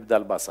العسل بيبدأ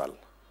البصل.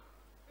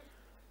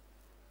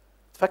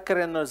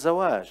 تفكر إنه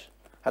الزواج،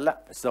 هلا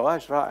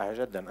الزواج رائع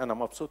جدا، أنا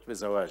مبسوط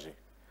بزواجي،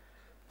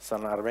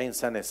 صرنا 40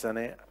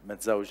 سنة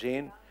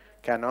متزوجين،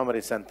 كان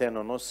عمري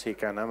 2.5، هي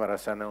كان عمرها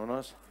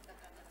 1.5 سنة.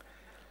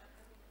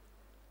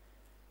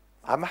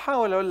 عم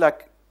أحاول أقول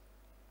لك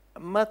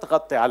ما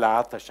تغطي على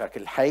عطشك،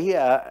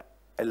 الحقيقة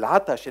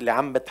العطش اللي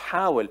عم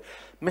بتحاول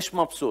مش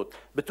مبسوط،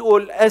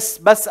 بتقول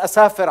بس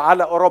أسافر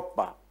على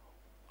أوروبا،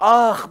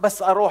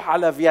 بس أروح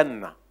على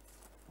فيينا،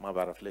 ما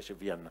بعرف ليش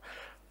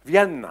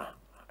فيينا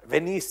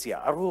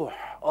فينيسيا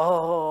أروح،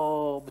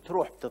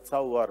 بتروح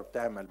بتتصور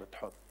بتعمل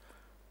بتحط،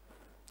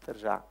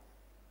 ترجع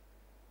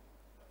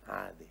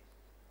عادي.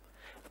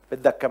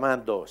 بدك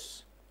كمان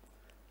دوس.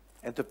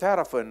 انتوا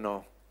بتعرفوا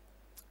انه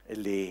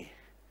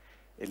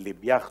اللي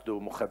بياخدوا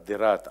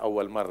مخدرات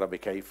اول مرة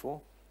بكيفوا؟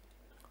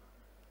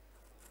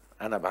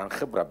 انا عن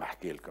خبرة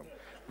بحكي لكم،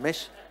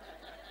 مش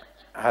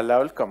هلا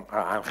اقول لكم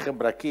عن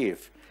خبرة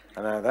كيف.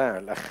 انا ده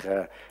الاخ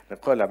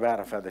نقولها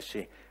بيعرف هذا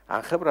الشيء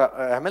عن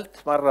خبرة.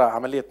 عملت مرة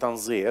عملية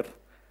تنظير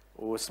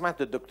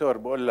وسمعت الدكتور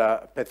بقول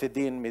له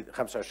باتيدين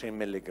 25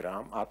 ملي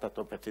جرام،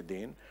 اعطته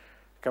باتيدين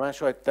كمان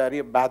شوية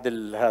تقريبا بعد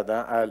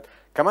هذا قال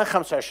كمان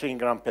 25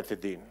 جرام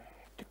باتيدين،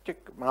 تك تك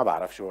ما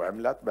بعرف شو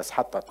عملت بس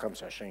حطت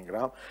 25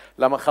 جرام.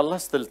 لما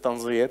خلصت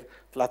التنظير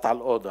طلعت على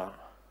الأوضة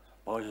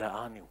بقول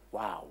له أني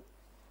واو،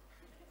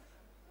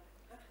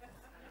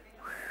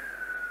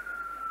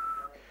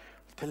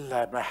 قلت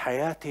لها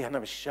بحياتي أنا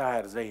مش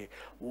شاعر زي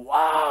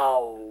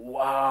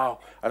واو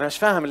أنا مش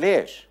فاهم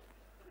ليش.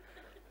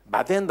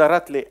 بعدين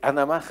درت لي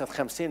أنا ماخذ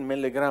 50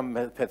 ملي جرام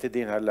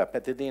باتيدين، هلا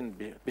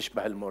باتيدين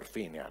بيشبه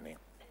المورفين يعني.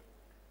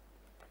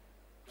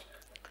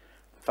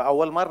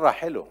 فأول مرة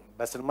حلو،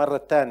 بس المرة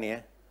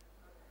الثانية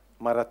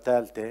المرة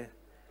الثالثة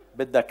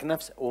بدك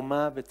نفس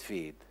وما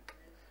بتفيد.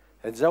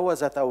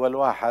 تجوزت أول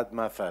واحد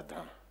ما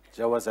فادها،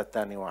 تجوزت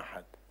ثاني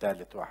واحد،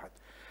 ثالث واحد،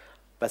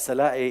 بس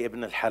ألاقي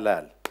ابن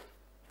الحلال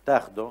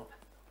تاخده.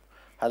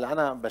 هلا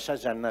أنا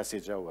بشجع الناس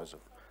يتجوزوا،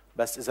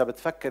 بس إذا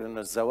بتفكر إنه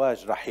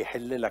الزواج راح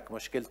يحل لك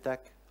مشكلتك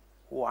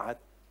اوعى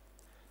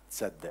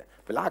تصدق،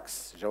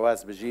 بالعكس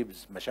جواز بجيب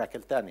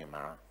مشاكل تانية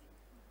معه.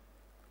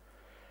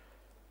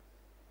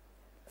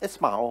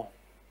 اسمعوا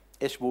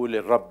ايش بقول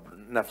الرب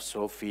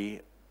نفسه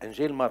في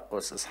انجيل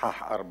مرقس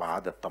اصحاح 4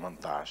 عدد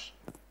 18.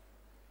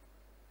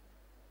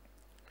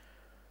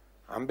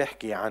 عم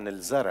بيحكي عن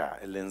الزرع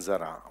اللي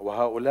انزرع،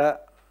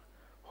 وهؤلاء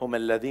هم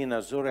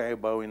الذين زرعوا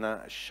بين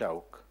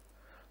الشوك،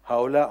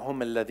 هؤلاء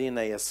هم الذين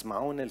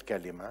يسمعون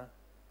الكلمة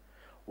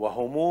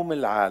وهموم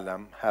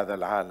العالم، هذا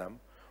العالم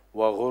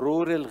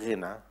وغرور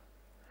الغنى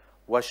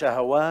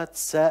وشهوات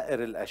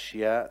سائر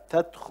الأشياء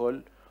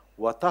تدخل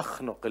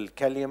وتخنق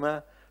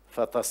الكلمة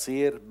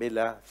فتصير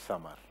بلا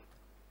ثمر.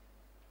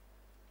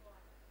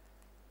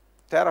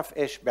 تعرف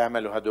ايش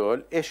بيعملوا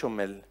هدول؟ ايش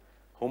هم؟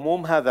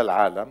 هموم هذا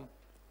العالم،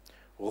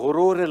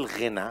 غرور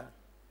الغنى،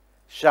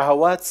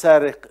 شهوات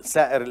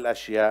سائر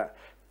الاشياء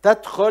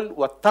تدخل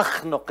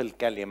وتخنق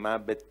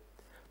الكلمة،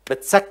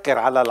 بتسكر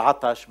على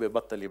العطش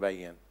ببطل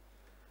يبين،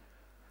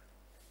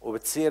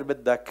 وبتصير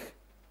بدك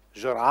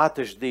جرعات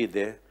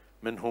جديدة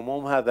من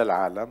هموم هذا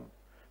العالم،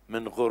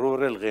 من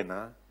غرور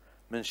الغنى،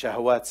 من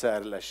شهوات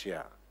سائر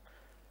الاشياء.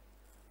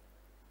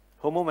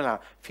 هموم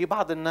العالم. في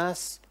بعض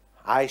الناس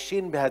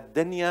عايشين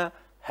بهالدنيا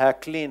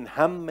هاكلين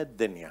هم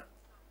الدنيا،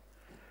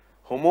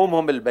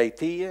 همومهم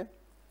البيتية،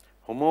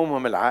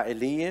 همومهم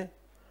العائلية،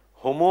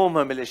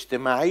 همومهم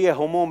الاجتماعية،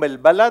 هموم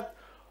البلد،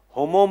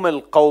 هموم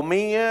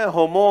القومية،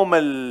 هموم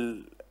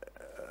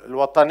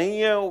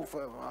الوطنية،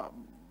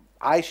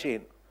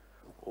 عايشين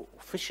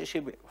وفيش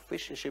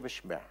اشي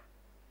بيشبع،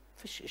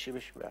 فيش اشي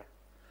بيشبع.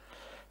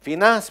 في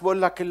ناس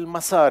بقول لك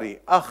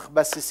المصاري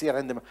بس يصير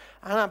عندهم.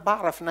 انا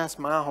بعرف ناس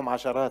معاهم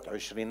عشرات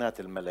عشرينات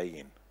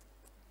الملايين،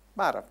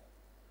 بعرف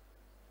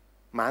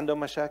ما عندهم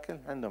مشاكل،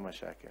 عندهم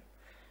مشاكل.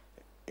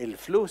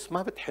 الفلوس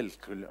ما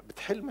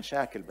بتحل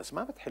مشاكل بس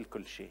ما بتحل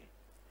كل شيء.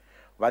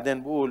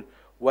 وبعدين بقول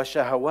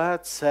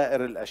وشهوات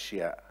سائر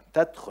الاشياء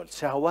تدخل،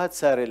 شهوات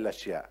سائر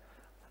الاشياء.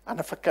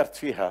 انا فكرت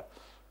فيها،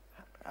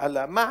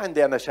 هلا ما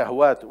عندي انا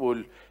شهوات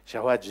اقول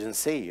شهوات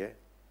جنسية،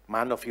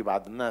 مع انه في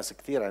بعض الناس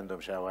كثير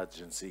عندهم شهوات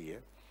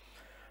جنسية،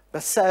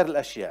 بس سائر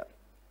الاشياء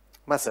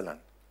مثلا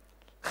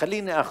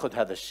خليني اخذ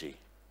هذا الشيء،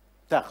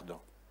 تاخده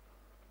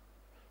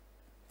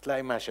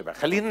تلاقي ما شبع،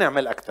 خلينا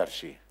نعمل اكثر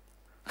شيء،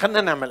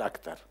 خلينا نعمل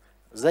اكثر،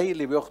 زي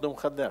اللي بياخذوا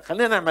مخدرات،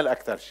 خلينا نعمل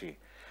اكثر شيء،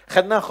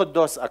 خلينا ناخذ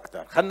دوس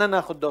اكثر، خلينا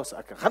ناخذ دوس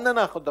اكثر، خلينا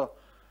ناخذ دوس،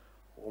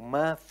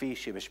 وما في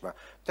شيء بيشبع.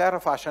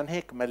 بتعرفوا عشان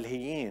هيك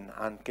ملهيين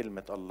عن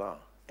كلمة الله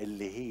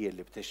اللي هي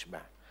اللي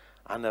بتشبع،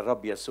 عن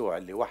الرب يسوع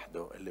اللي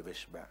وحده اللي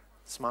بيشبع.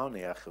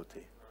 اسمعوني يا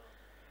اخوتي،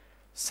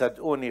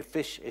 صدقوني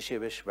فيش اشي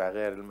بيشبع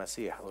غير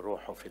المسيح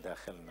وروحه في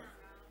داخلنا.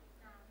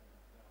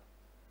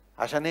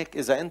 عشان هيك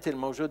اذا انت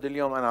الموجود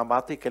اليوم انا عم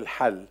بعطيك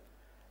الحل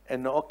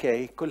انه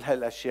اوكي كل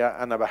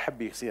هالاشياء انا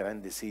بحب يصير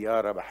عندي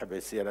سياره، بحب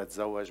يصير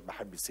اتزوج،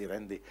 بحب يصير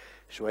عندي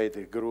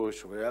شويه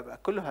قروش،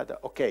 كل هذا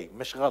اوكي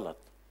مش غلط.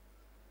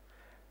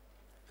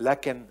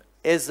 لكن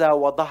اذا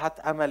وضعت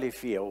املي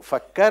فيها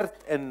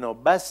وفكرت انه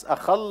بس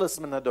اخلص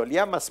من هدول،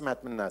 يا ما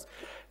سمعت من الناس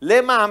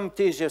ليه ما عم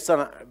تيجي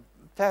سنه.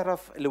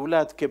 بتعرف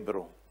الاولاد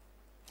كبروا،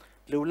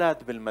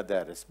 الاولاد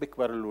بالمدارس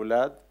بيكبر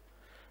الاولاد،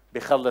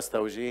 بيخلص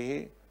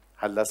توجيهي،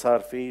 هلا صار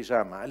في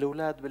جامعة،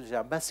 الأولاد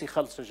بالجامعة بس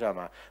يخلصوا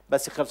جامعة،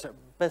 بس يخلصوا،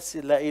 بس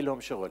يلاقي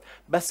لهم شغل،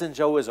 بس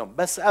نجوزهم،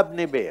 بس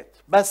أبني بيت،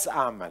 بس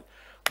أعمل.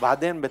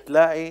 وبعدين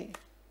بتلاقي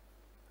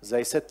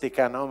زي ستي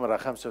كان عمرها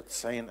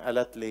 95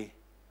 قالت لي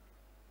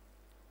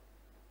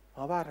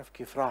ما بعرف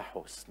كيف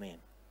راحوا السنين.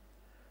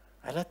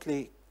 قالت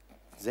لي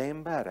زي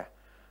امبارح،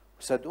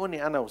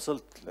 وصدقوني أنا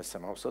وصلت، لسه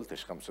ما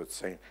وصلتش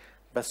 95،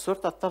 بس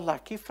صرت أطلع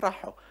كيف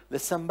راحوا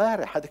لسه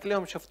امبارح. هذيك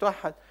اليوم شفت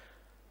واحد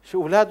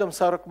شو اولادهم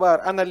صاروا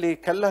كبار، انا اللي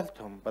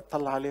كللتهم،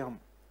 بطلع عليهم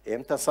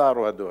امتى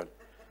صاروا هدول؟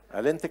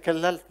 قال انت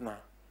كللتنا.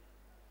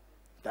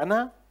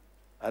 انا؟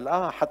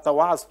 قال حتى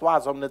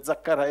وعظهم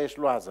نتذكرها ايش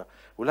الوعظه،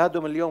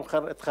 اولادهم اليوم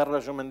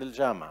تخرجوا من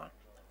الجامعه.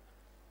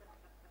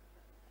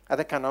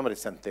 هذا كان عمري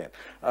سنتين.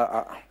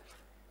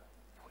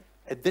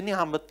 الدنيا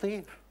عم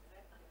بتطير،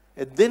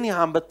 الدنيا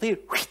عم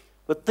بتطير،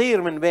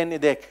 بتطير من بين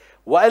ايديك،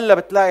 والا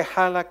بتلاقي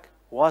حالك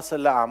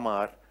واصل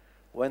لاعمار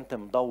وانت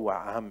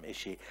مضوع اهم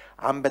اشي،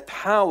 عم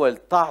بتحاول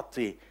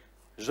تعطي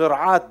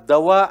جرعات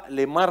دواء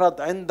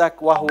لمرض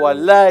عندك، وهو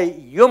لا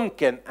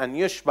يمكن ان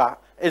يشبع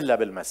الا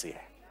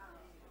بالمسيح،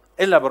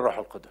 الا بالروح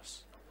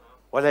القدس،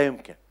 ولا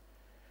يمكن.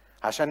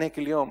 عشان هيك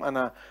اليوم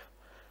انا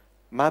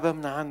ما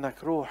بمنع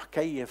عنك، روح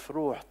كيف،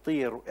 روح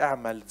طير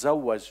واعمل،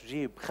 تزوج،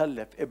 جيب،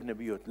 خلف، ابن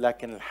بيوت،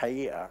 لكن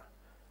الحقيقة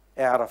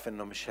اعرف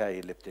انه مش هاي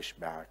اللي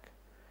بتشبعك.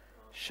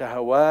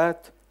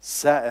 شهوات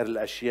سائر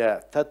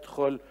الاشياء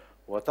تدخل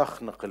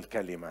وتخنق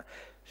الكلمة.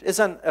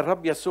 إذن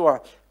الرب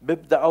يسوع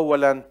بيبدأ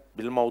أولا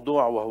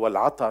بالموضوع وهو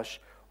العطش،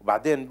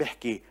 وبعدين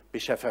بيحكي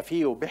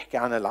بشفافية وبيحكي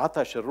عن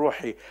العطش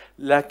الروحي.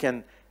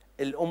 لكن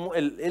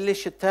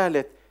الشيء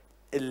الثالث،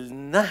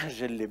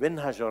 النهج اللي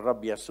بينهجه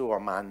الرب يسوع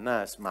مع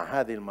الناس، مع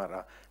هذه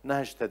المرأة،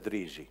 نهج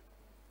تدريجي.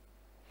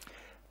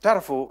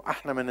 تعرفوا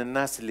احنا من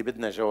الناس اللي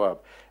بدنا جواب.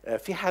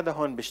 في حدا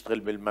هون بيشتغل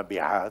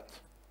بالمبيعات،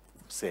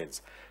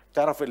 سيلز،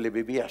 بتعرف اللي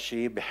بيبيع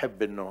شيء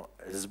بحب انه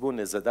الزبون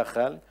اذا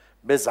دخل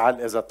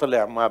بزعل اذا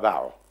طلع ما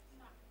باعه.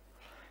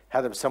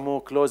 هذا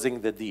بسموه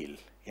closing the deal،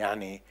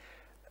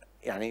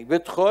 يعني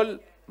بيدخل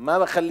ما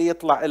بخليه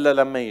يطلع الا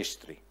لما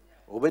يشتري،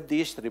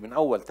 وبدي يشتري من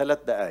اول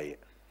 3 دقائق.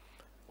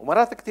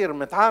 ومرات كتير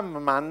بنتعامل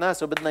مع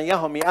الناس وبدنا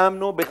اياهم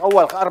يامنوا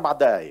باول 4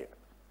 دقائق.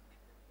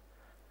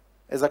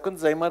 اذا كنت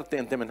زي مرتي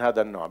انت من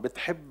هذا النوع،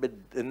 بتحب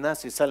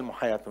الناس يسلموا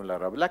حياتهم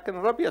للرب، لكن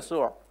الرب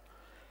يسوع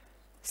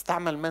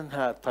استعمل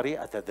منها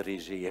طريقة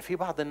تدريجية. في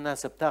بعض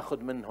الناس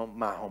بتاخد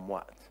معهم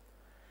وقت،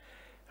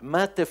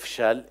 ما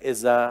تفشل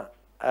إذا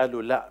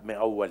قالوا لا من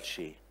أول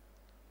شيء.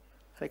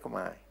 خليكم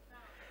معي.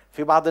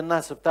 في بعض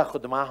الناس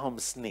بتاخد معهم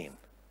سنين.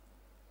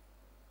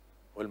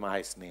 قول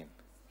معي سنين.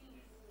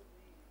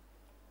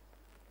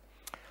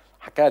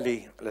 حكى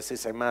لي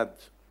الأسيس عماد،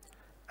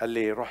 قال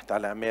لي رحت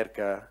على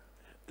أمريكا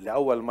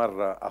لأول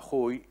مرة،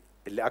 أخوي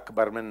اللي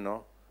أكبر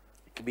منه،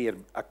 كبير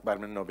أكبر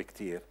منه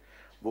بكتير،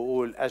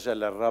 بقول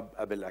أجل الرب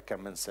قبل كم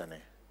من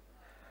سنة.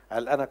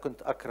 قال أنا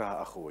كنت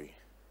أكره أخوي،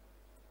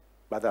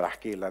 بقدر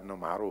أحكي لأنه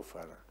معروف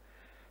هذا،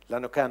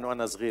 لأنه كان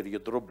وأنا صغير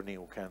يضربني،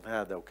 وكان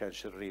هذا، وكان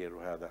شرير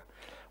وهذا.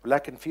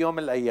 ولكن في يوم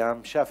من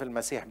الأيام شاف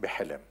المسيح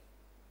بحلم.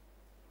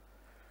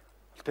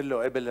 قلت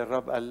له قبل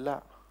الرب؟ قال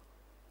لا.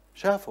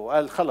 شافه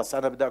قال خلص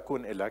أنا بدي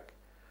أكون إلك،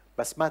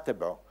 بس ما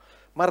تبعه.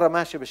 مرة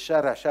ماشي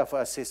بالشارع شافه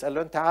قسيس، قال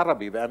له أنت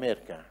عربي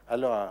بأمريكا؟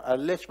 قال له قال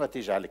ليش ما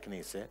تيجي على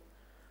الكنيسة؟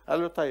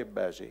 قال له طيب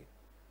باجي،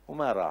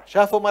 وما راح.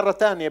 شافه مرة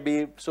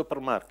تانية بسوبر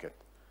ماركت،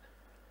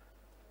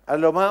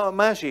 قال له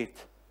ما جيت.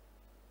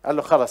 قال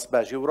له خلص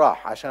باجي،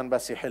 وراح عشان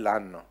بس يحل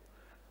عنه.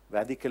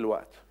 بعديك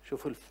الوقت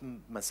شوفوا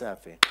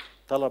المسافة،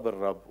 طلب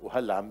الرب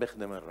وهلا عم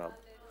بخدم الرب.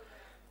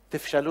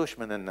 تفشلوش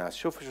من الناس.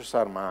 شوفوا شو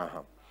صار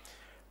معاها.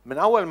 من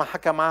أول ما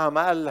حكى معها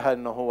ما قال لها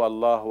إنه هو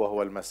الله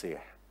وهو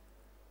المسيح،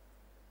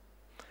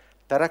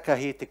 تركها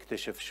هي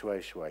تكتشف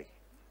شوي شوي.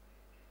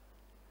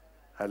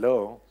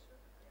 هلو.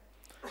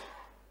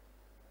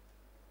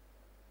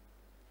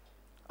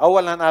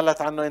 أولا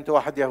قالت عنه أنت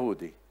واحد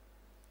يهودي،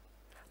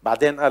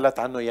 بعدين قالت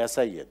عنه يا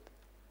سيد،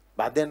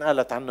 بعدين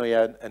قالت عنه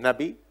يا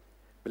نبي،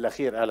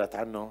 بالأخير قالت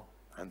عنه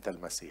أنت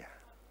المسيح.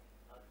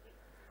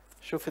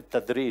 شوف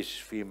التدريج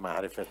في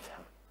معرفتها.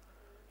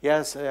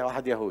 يا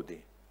واحد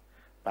يهودي،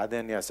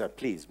 بعدين يا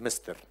بليز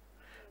مستر،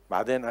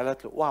 بعدين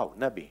قالت له واو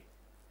نبي،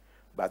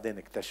 بعدين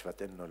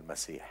اكتشفت انه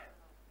المسيح.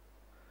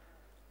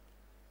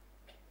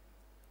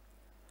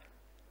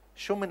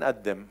 شو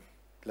منقدم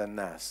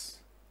للناس؟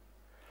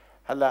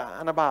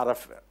 هلا انا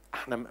بعرف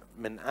احنا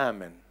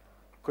منآمن،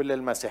 كل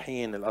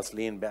المسيحيين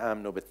الاصليين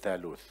بيآمنوا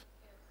بالثالوث،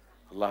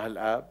 الله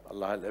الاب،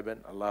 الله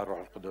الابن، الله الروح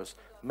القدس،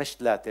 مش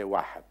 3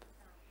 واحد.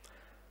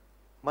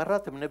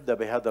 مرات بنبدأ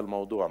بهذا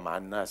الموضوع مع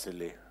الناس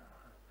اللي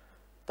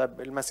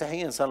طب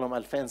المسيحيين صار لهم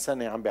 2000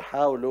 سنة عم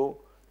بيحاولوا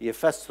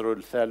يفسروا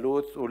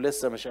الثالوث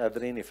ولسه مش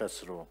قادرين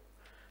يفسروه.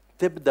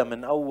 تبدأ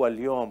من أول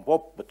يوم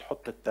بوب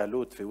بتحط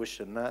الثالوث في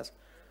وش الناس،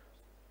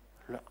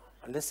 لا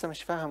لسه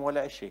مش فاهم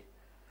ولا إشي.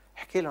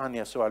 احكي له عن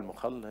يسوع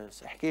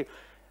المخلص، احكي له،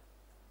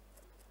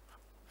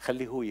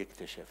 خليه هو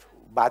يكتشف.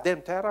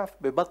 وبعدين تعرف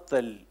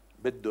ببطل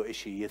بده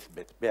إشي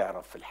يثبت،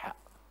 بيعرف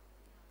الحق،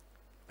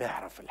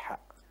 بيعرف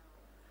الحق.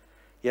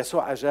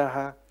 يسوع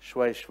أجاها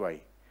شوي شوي.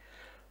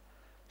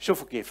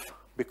 شوفوا كيف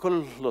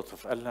بكل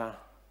لطف قال لها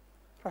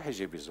روحي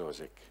جيبي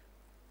زوجك.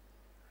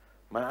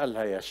 ما قال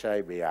لها يا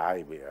شايبة يا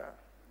عايبة يا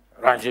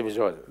روحي جيبي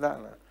زوجك، لا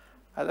لا،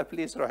 قال لها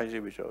بليز روحي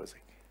جيبي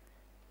جوزك.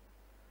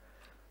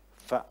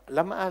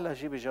 فلما قال لها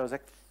جيبي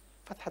جوزك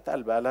فتحت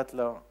قلبها، قالت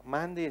له ما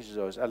عنديش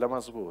زوج. قال لها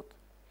مزبوط.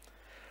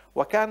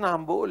 وكان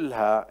عم بقول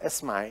لها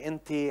اسمعي،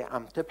 انت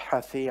عم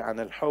تبحثي عن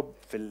الحب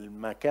في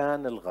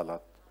المكان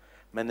الغلط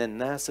من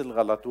الناس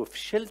الغلط،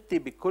 وفشلتي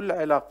بكل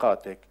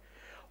علاقاتك،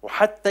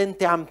 وحتى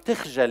انت عم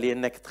تخجلي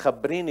انك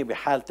تخبريني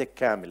بحالتك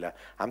كاملة.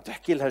 عم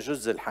تحكي لها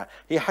جزء الحال،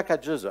 هي حكت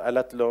جزء،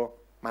 قالت له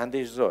ما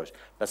عنديش زوج،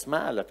 بس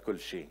ما قالت كل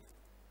شيء.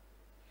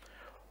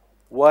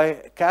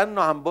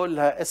 وكأنه عم بقول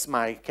لها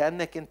اسمعي،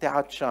 كأنك انت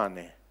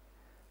عطشانة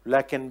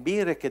لكن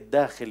بيرك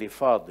الداخلي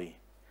فاضي،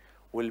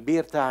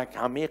 والبير تاعك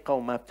عميقة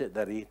وما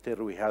بتقدري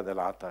تروي هذا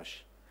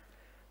العطش.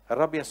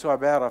 الرب يسوع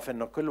بيعرف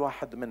انه كل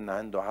واحد منا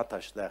عنده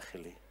عطش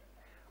داخلي،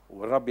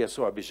 والرب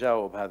يسوع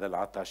بيجاوب هذا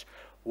العطش،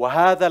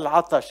 وهذا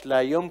العطش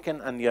لا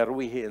يمكن أن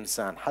يرويه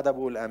إنسان. حدا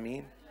بقول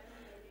أمين؟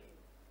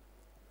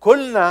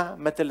 كلنا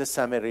مثل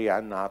السامرية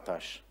عندنا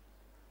عطش،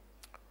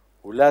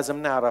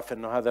 ولازم نعرف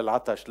أنه هذا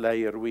العطش لا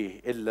يرويه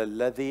إلا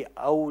الذي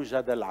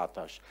أوجد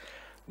العطش.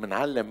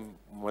 بنعلم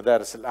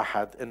مدارس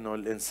الأحد أنه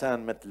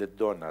الإنسان مثل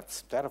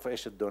الدوناتس. بتعرفوا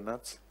إيش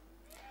الدوناتس؟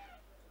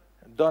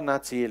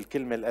 الدوناتس هي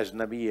الكلمة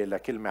الأجنبية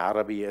لكلمة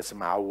عربية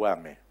اسمها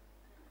عوامة،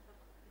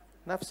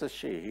 نفس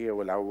الشيء هي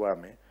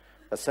والعوامة،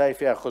 بس هاي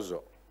فيها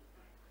خزق.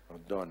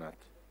 الدونات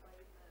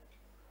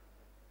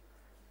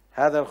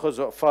هذا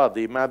الخزق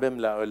فاضي ما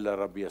بملأ إلا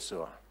الرب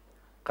يسوع.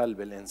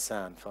 قلب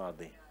الإنسان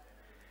فاضي.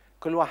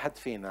 كل واحد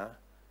فينا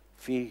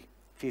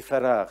في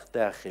فراغ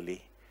داخلي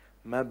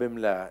ما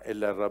بملأ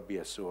إلا الرب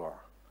يسوع.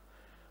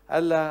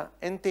 قال لها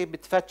أنت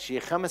بتفتشي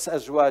 5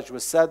 أزواج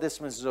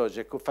والسادس من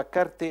زوجك،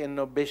 وفكرتي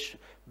إنه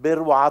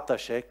بروى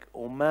عطشك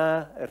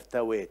وما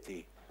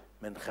ارتويتي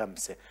من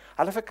 5.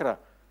 على فكرة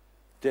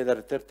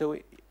تقدر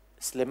ترتوي.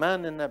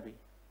 سليمان النبي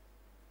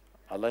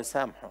الله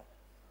يسامحه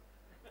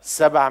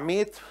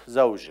 700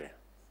 زوجة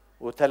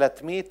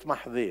و300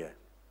 محظية،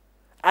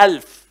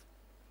 1000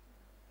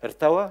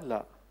 ارتوى؟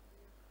 لا،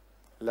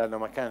 لأنه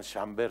ما كانش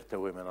عم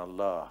بيرتوي من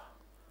الله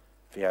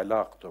في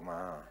علاقته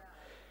معاه.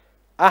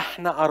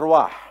 احنا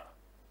أرواح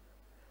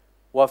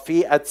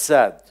وفي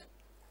أجساد،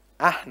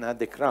 احنا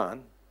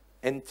ذكران،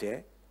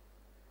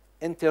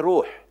 انت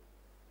روح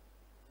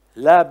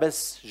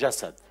لابس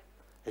جسد.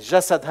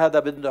 الجسد هذا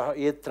بده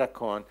يترك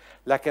هون،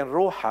 لكن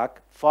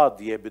روحك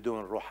فاضية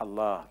بدون روح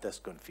الله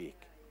تسكن فيك.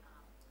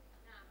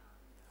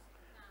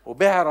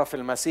 وبيعرف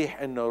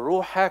المسيح انه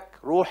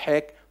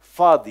روحك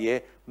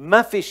فاضية،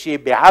 ما في شيء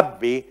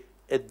بيعبي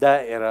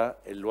الدائرة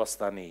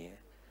الوسطانية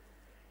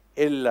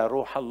إلا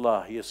روح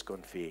الله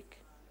يسكن فيك.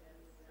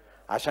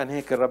 عشان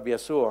هيك الرب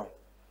يسوع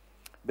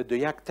بده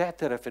اياك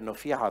تعترف انه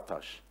في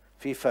عطش،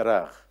 في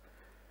فراغ،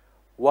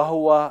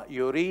 وهو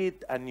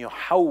يريد أن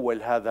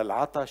يحول هذا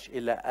العطش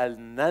إلى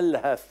أن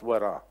نلهث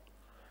وراه.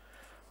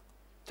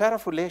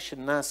 تعرفوا ليش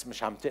الناس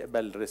مش عم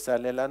تقبل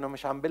الرسالة؟ لأنه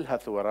مش عم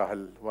بلهث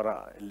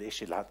وراء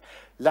الإشي العطش،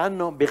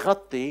 لأنه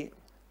بغطي.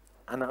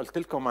 أنا قلت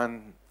لكم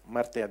عن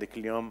مرتي هذيك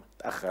اليوم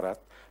تأخرت،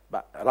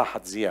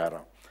 راحت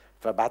زيارة،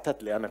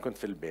 فبعتت لي، أنا كنت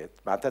في البيت،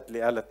 بعتت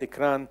لي قالت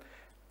إكران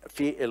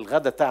في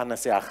الغدا تاعنا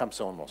الساعة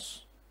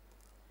 5:30،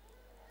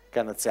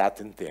 كانت الساعة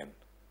 2،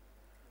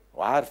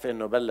 وعارفة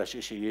انه بلش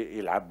اشي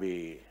يلعب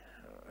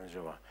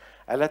جوا.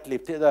 قالت لي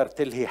بتقدر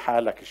تلهي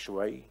حالك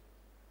شوي؟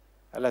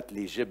 قالت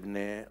لي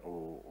جبنة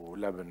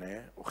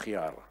ولبنة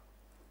وخيار،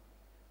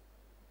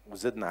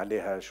 وزدنا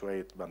عليها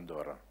شوية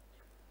بندورة.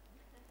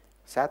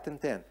 الساعة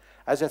 2،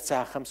 اجت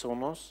الساعة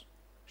 5:30،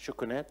 شو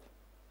كنت؟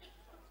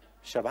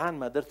 شبعان،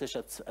 ما قدرتش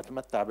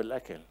اتمتع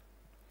بالاكل.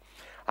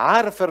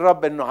 عارف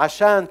الرب انه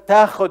عشان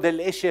تاخد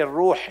الاشي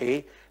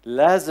الروحي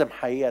لازم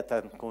حقيقة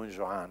تكون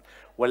جوعان،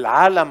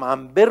 والعالم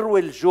عم بروي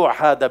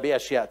الجوع هذا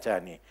بأشياء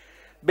تانية،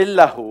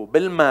 باللهو،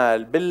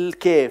 بالمال،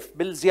 بالكيف،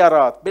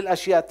 بالزيارات،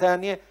 بالأشياء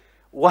تانية.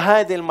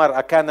 وهذه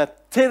المرأة كانت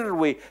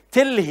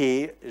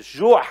تلهي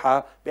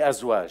جوعها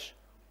بأزواج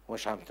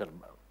ومش عم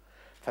تربى،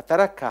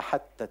 فتركها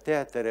حتى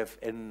تعترف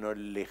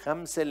انه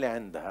 5 اللي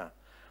عندها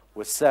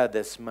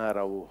والسادس ما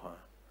رووها.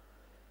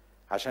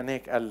 عشان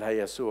هيك قال لها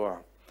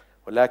يسوع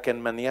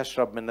ولكن من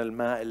يشرب من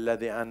الماء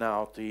الذي أنا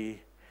أعطيه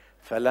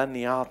فلن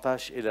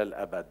يعطش إلى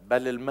الأبد،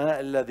 بل الماء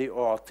الذي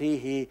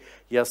أعطيه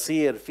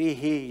يصير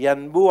فيه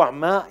ينبوع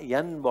ماء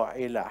ينبع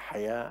إلى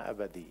حياة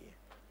أبدية.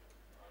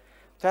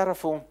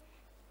 تعرفوا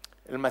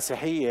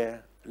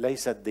المسيحية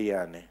ليست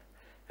ديانة،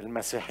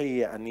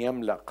 المسيحية أن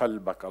يملأ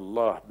قلبك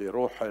الله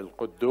بروح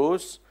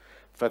القدوس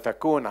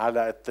فتكون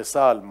على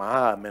اتصال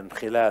معه من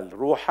خلال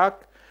روحك،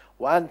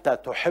 وأنت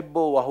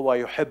تحبه وهو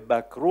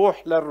يحبك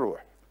روح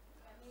للروح.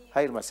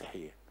 هاي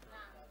المسيحية.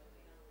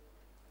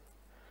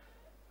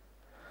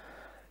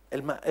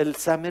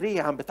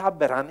 السامرية عم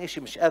بتعبر عن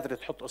إشي مش قادرة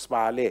تحط إصبع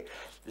عليه،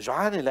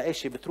 جوعانة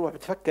لإشي، بتروح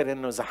بتفكر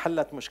إنه إذا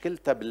حلت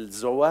مشكلتها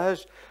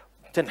بالزواج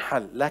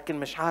بتنحل، لكن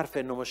مش عارفة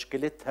إنه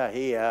مشكلتها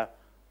هي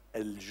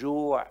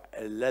الجوع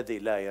الذي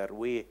لا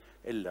يرويه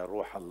إلا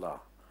روح الله.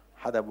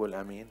 حدا بقول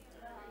أمين؟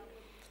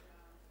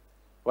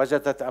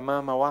 وجدت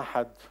أمامها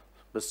واحد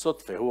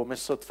بالصدفة، هو مش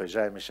صدفة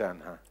جاي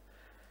مشانها،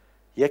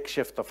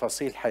 يكشف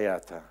تفاصيل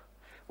حياتها،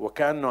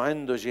 وكأنه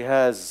عنده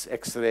جهاز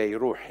اكس راي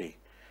روحي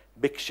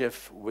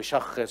بكشف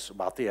وبشخص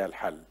وبعطيها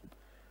الحل.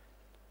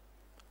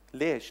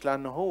 ليش؟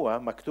 لأنه هو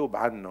مكتوب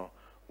عنه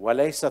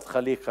وليست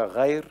خليقة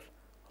غير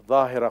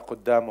ظاهرة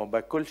قدامه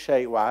بكل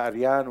شيء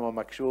وعريان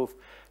ومكشوف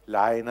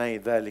لعيني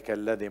ذلك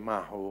الذي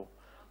معه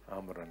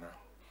أمرنا.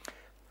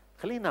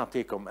 خليني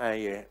أعطيكم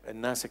آية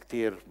الناس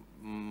كتير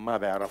ما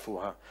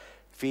بيعرفوها.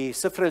 في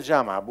سفر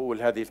الجامعة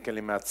بقول هذه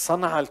الكلمات: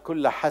 صنع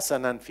الكل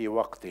حسنا في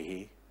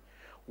وقته،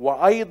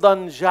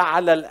 وأيضا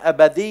جعل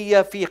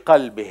الأبدية في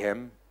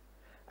قلبهم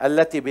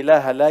التي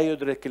بلاها لا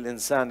يدرك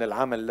الإنسان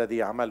العمل الذي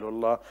يعمله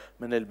الله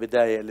من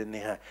البداية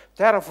للنهاية.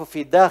 تعرفوا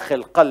في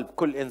داخل قلب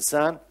كل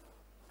إنسان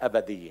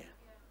أبدية،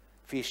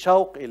 في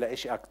شوق إلى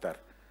إشي أكتر.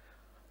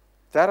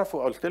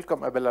 تعرفوا قلت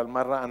لكم قبل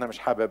المرة أنا مش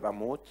حابب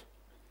أموت.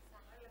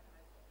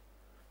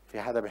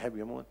 في حدا بيحب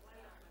يموت؟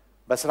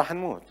 بس رح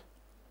نموت.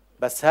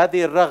 بس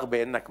هذه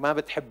الرغبة إنك ما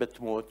بتحب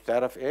تموت،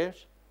 تعرف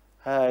إيش؟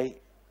 هاي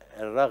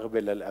الرغبة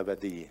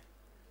للأبدية،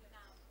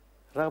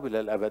 رغبة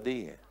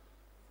للأبدية.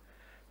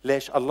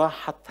 ليش؟ الله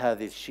حط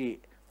هذا الشيء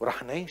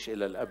ورح نعيش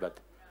إلى الأبد.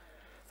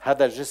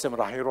 هذا الجسم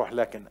رح يروح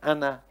لكن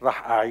أنا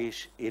رح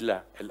أعيش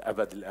إلى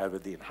الأبد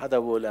الآبدين. حدا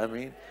بقول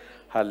أمين؟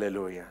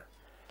 هللويا.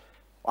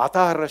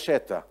 وأعطاها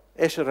الرشاتة.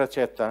 إيش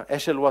الرشاتة؟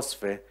 إيش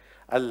الوصفة؟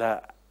 قال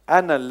لها: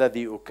 أنا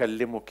الذي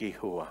أكلمك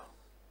هو،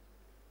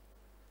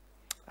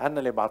 أنا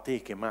اللي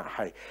بعطيك ماء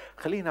حي.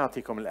 خليني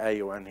أعطيكم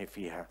الآية وأنهي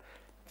فيها.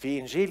 في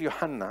إنجيل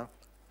يوحنا،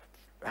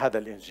 هذا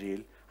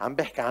الإنجيل عم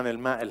بيحكي عن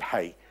الماء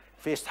الحي.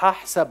 في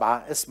إصحاح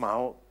 7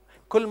 اسمعوا،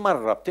 كل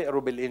مرة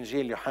بتقروا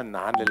بالإنجيل يوحنا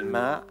عن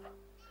الماء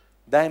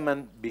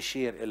دايما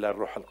بيشير إلى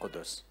الروح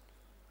القدس.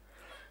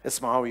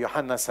 اسمعوا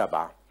يوحنا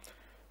 7: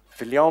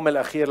 في اليوم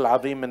الأخير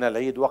العظيم من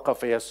العيد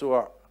وقف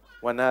يسوع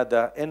ونادى: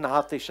 إن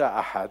عطش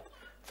أحد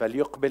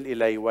فليقبل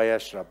إلي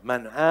ويشرب،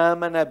 من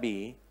آمن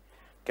بي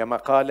كما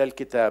قال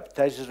الكتاب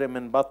تجري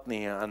من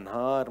بطنه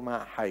أنهار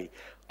ماء حي.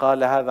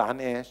 قال هذا عن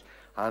إيش؟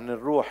 عن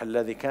الروح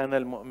الذي كان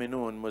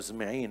المؤمنون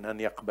مزمعين أن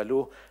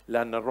يقبلوه،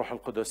 لأن الروح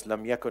القدس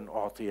لم يكن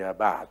أعطي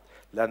بعد،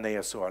 لأن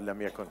يسوع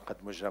لم يكن قد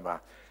مجمع.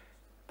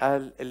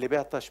 قال اللي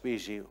بيعطش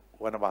بيجي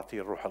وأنا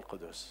بعطيه الروح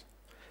القدس.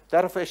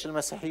 تعرف إيش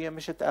المسيحية؟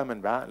 مش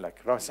تآمن بعقلك.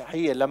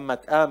 المسيحية لما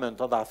تآمن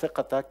تضع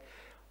ثقتك،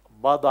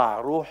 بضع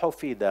روحه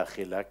في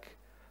داخلك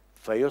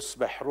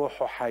فيصبح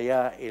روحه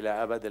حياة إلى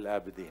أبد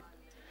الآبدين.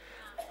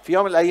 في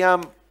يوم من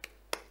الأيام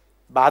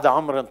بعد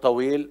عمر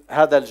طويل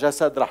هذا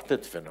الجسد رح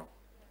تدفنه،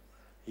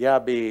 يا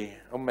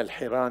بأم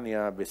الحيران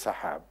يا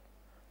بسحاب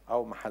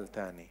أو محل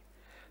تاني،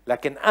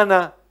 لكن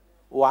أنا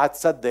اوعى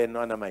تصدق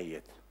إنه أنا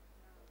ميت،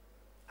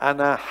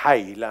 أنا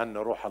حي لأن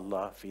روح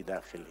الله في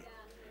داخلي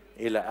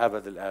إلى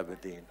أبد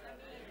الآبدين،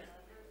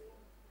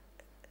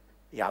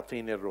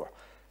 يعطيني الروح.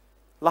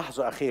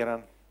 لاحظوا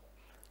أخيرا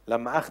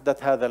لما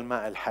أخذت هذا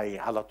الماء الحي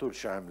على طول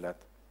شو عملت؟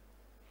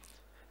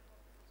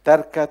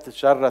 تركت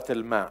جرة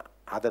الماء.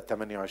 عدد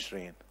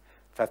 28: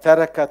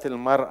 فتركت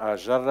المرأة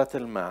جرة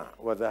الماء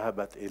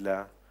وذهبت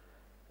إلى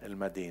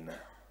المدينة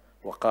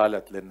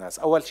وقالت للناس.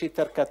 أول شيء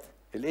تركت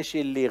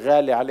الإشي اللي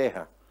غالي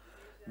عليها.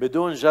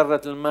 بدون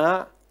جرة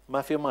الماء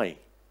ما في مي،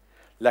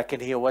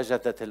 لكن هي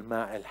وجدت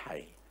الماء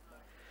الحي.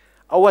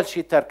 أول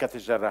شيء تركت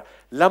الجرة.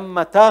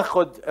 لما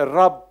تاخد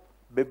الرب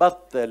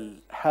ببطل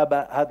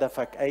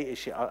هدفك أي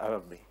إشي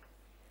أرضي.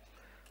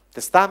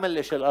 تستعمل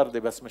الإشي الأرضي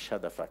بس مش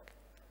هدفك.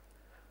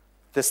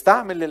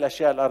 تستعمل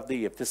الأشياء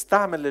الأرضية،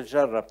 بتستعمل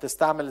الجرة،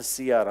 بتستعمل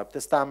السيارة،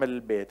 بتستعمل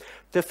البيت،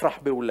 بتفرح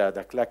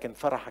بأولادك، لكن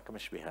فرحك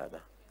مش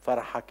بهذا.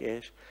 فرحك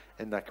إيش؟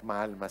 إنك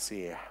مع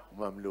المسيح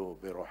ومملوء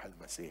بروح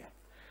المسيح.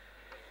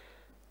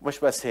 مش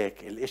بس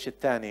هيك، الإشي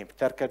الثاني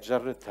تركت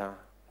جرتها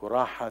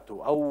وراحت،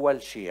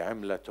 وأول شيء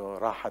عملته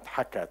راحت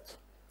حكت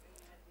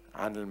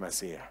عن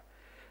المسيح.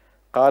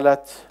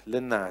 قالت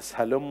للناس: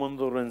 هلم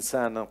انظر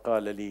إنسانا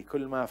قال لي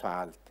كل ما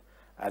فعلت،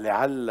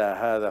 ألعل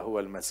هذا هو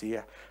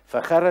المسيح؟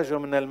 فخرجوا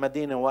من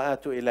المدينة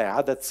وآتوا إليه.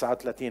 عدد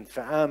 39: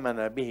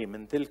 فآمن به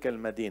من تلك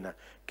المدينة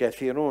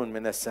كثيرون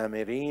من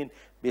السامريين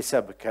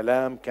بسبب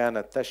كلام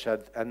كانت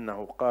تشهد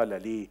أنه قال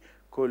لي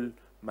كل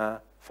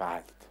ما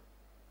فعلت.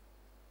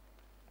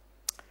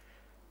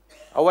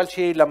 أول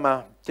شيء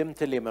لما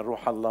تمتلي من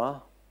روح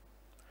الله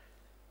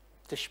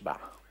تشبع،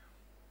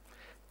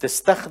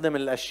 تستخدم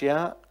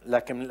الأشياء،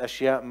 لكن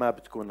الأشياء ما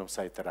بتكون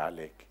مسيطرة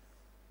عليك.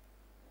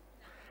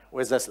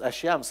 وإذا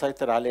الأشياء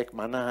مسيطرة عليك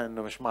معناها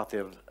أنه مش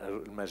معطي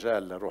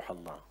المجال لروح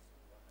الله.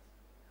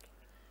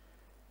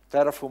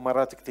 تعرفوا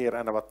مرات كتير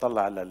أنا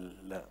بطلع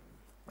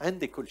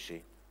عندي كل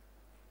شيء،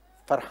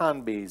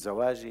 فرحان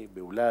بزواجي،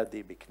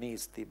 بأولادي،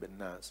 بكنيستي،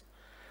 بالناس،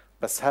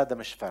 بس هذا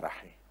مش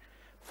فرحي.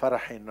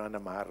 فرحي إنه أنا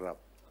مع الرب،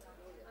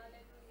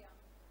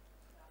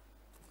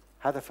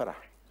 هذا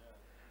فرحي.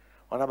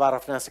 وأنا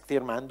بعرف ناس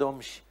كتير ما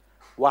عندهمش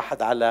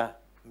 1 على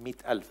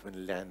 100,000 من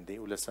اللي عندي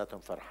ولساتهم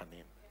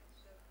فرحانين.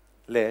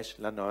 ليش؟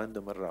 لأنه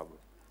عندهم الرب.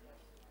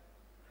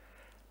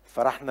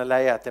 فرحنا لا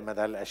يعتمد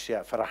على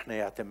الأشياء، فرحنا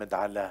يعتمد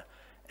على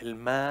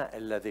الماء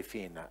الذي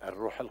فينا،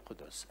 الروح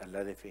القدس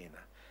الذي فينا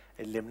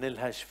اللي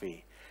منلهج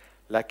فيه.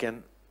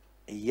 لكن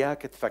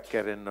إياك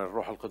تفكر إن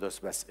الروح القدس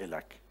بس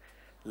إلك.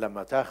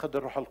 لما تاخذ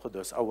الروح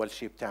القدس أول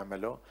شيء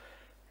بتعمله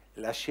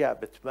الأشياء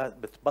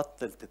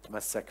بتبطل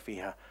تتمسك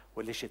فيها،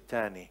 والشيء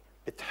الثاني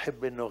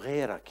بتحب إنه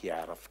غيرك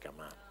يعرف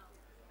كمان.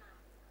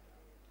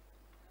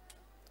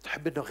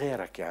 تحب إنه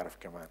غيرك يعرف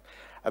كمان.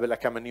 قبل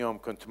كم من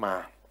يوم كنت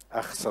مع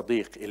أخ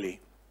صديق إلي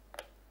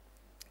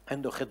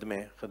عنده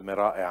خدمة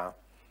رائعة.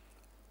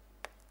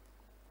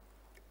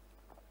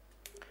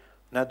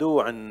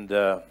 نادوه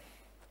عند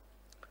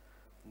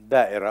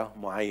دائرة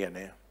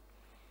معينة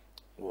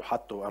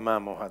وحطوا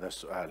أمامه هذا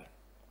السؤال،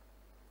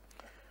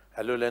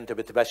 قالوا له أنت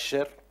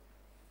بتبشر؟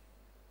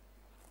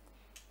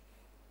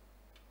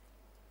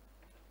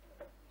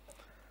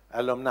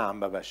 قال لهم نعم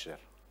ببشر.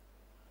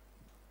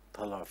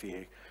 طلع فيه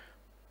هيك،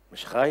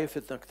 مش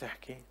خايف انك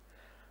تحكي؟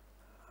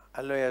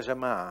 قال له يا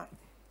جماعة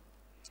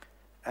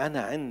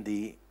أنا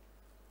عندي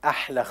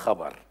أحلى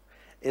خبر.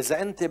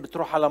 إذا أنت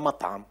بتروح على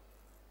مطعم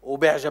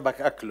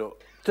وبيعجبك أكله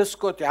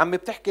تسكت يا عمي،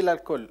 بتحكي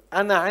للكل.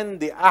 أنا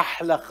عندي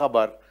أحلى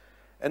خبر،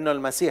 إنه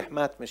المسيح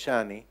مات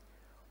مشاني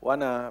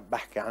وأنا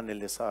بحكي عن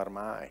اللي صار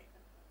معي.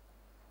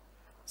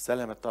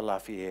 سلم اطلع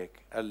فيه هيك،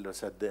 قال له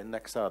صدق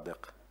إنك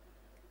صادق،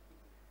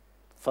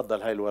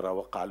 تفضل هاي الورقة،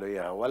 وقع له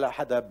إياها، ولا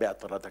حدا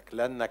بيعترضك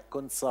لأنك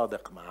كنت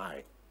صادق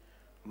معي،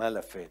 ما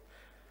لفيت.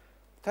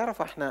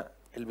 تعرف احنا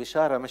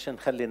البشارة مش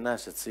نخلي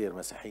الناس تصير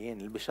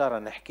مسيحيين، البشارة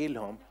نحكي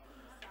لهم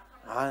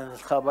عن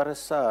الخبر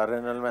السار،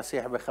 انه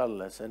المسيح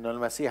بخلص، انه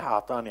المسيح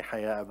اعطاني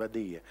حياة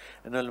ابدية،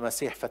 انه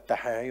المسيح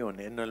فتح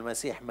عيوني، انه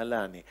المسيح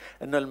ملاني،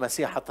 انه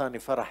المسيح اعطاني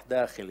فرح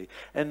داخلي،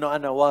 انه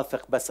انا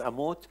واثق بس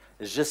اموت،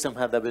 الجسم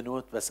هذا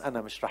بنوت بس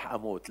انا مش رح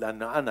اموت،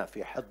 لانه انا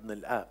في حضن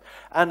الاب،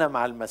 انا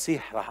مع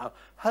المسيح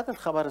هذا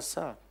الخبر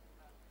السار،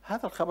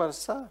 هذا الخبر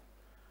السار،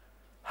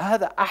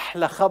 هذا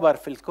احلى خبر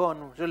في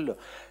الكون كله.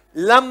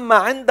 لما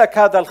عندك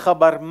هذا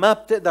الخبر ما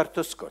بتقدر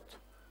تسكت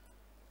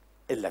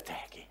الا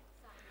تحكي.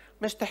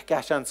 مش تحكي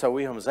عشان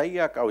تسويهم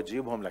زيك او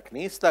تجيبهم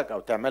لكنيستك او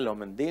تعملهم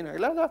من دينك،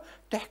 لا لا،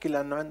 بتحكي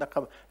لانه عندك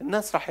خبر.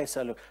 الناس راح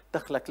يسالوا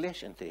دخلك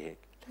ليش انت هيك؟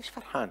 ليش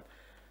فرحان؟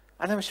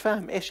 انا مش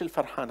فاهم ايش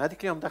الفرحان.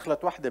 هذيك اليوم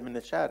دخلت واحده من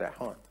الشارع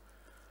هون،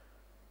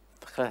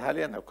 دخلت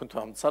علي، انا كنت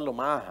عم تصلوا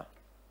معاها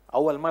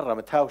اول مره،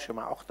 متهاوشه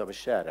مع اختها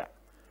بالشارع،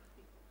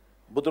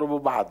 بضربوا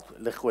بعض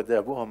الاخوه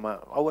ابوهم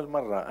اول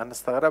مره. انا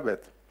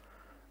استغربت،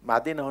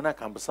 بعدين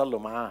هناك عم بصلوا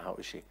معاها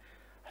وشي.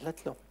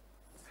 قالت له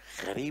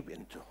غريب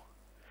انتو،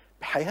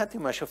 بحياتي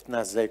ما شفت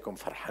ناس زيكم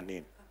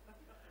فرحانين،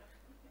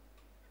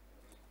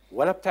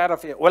 ولا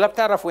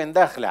بتعرف وين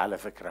داخله. على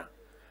فكره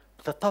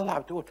بتطلع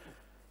بتقول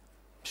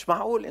مش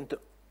معقول انتو،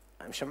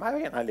 مش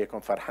مبين عليكم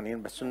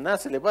فرحانين، بس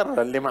الناس اللي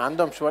برا اللي ما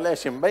عندهمش ولا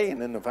شيء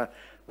مبين انه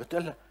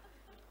بتقول له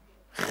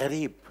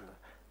غريب،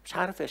 مش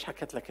عارف ايش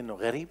حكت لك، انه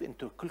غريب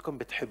انتو كلكم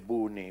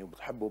بتحبوني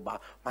وبتحبوا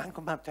بعض، مع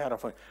انكم ما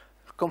بتعرفوا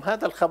لكم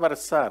هذا الخبر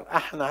السار.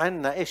 احنا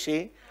عنا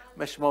اشي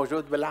مش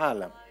موجود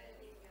بالعالم،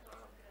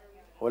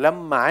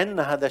 ولما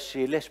عنا هذا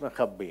الشيء ليش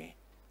بنخبيه؟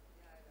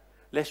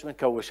 ليش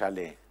بنكوش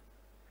عليه؟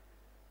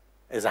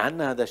 اذا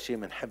عنا هذا الشيء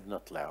بنحب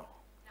نطلعه.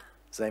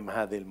 زي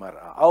ما هذه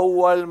المرأة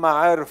اول ما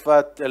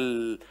عرفت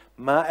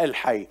الماء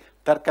الحي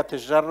تركت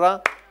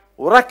الجرة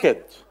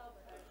وركض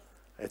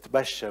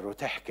تبشر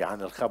وتحكي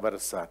عن الخبر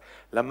السار.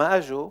 لما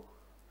اجوا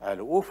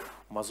قالوا اوف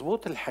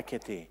مزبوط اللي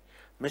حكيتيه،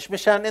 مش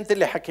مشان انت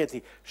اللي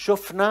حكيتي،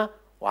 شفنا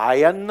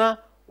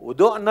وعاينا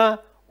ودقنا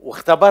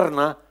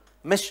واختبرنا،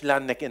 مش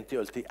لانك انت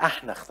قلتي،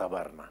 احنا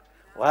اختبرنا،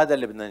 وهذا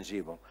اللي بدنا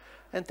نجيبه.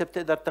 انت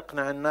بتقدر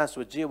تقنع الناس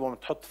وتجيبهم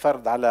تحط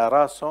فرد على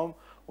راسهم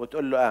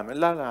وتقول له امن،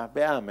 لا لا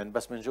بآمن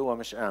بس من جوا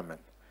مش آمن.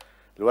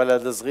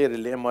 الولد الصغير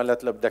اللي امه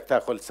قالت له بدك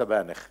تاكل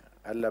سبانخ،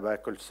 قال له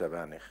باكل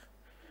سبانخ.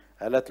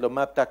 قالت له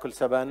ما بتاكل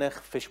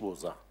سبانخ، فيش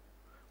بوظة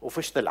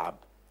وفيش تلعب.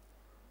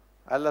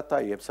 قال له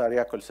طيب صار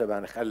ياكل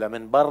سبانخ. قال له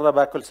من برا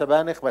باكل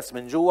سبانخ بس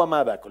من جوا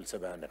ما باكل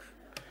سبانخ.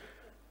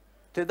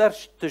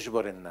 تقدرش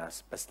تجبر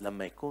الناس، بس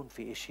لما يكون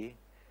في اشي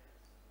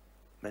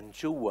من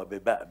جوا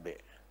ببقبق،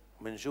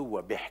 من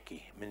جوا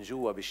بيحكي، من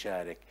جوا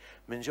بيشارك،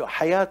 من جوا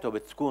حياته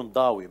بتكون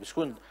ضاوي،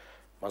 بتكون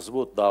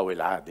مزبوط ضاوي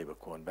العادي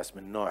بكون، بس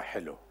من نوع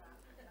حلو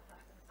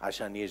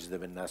عشان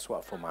يجذب الناس.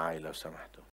 وقفوا معي لو سمحتوا.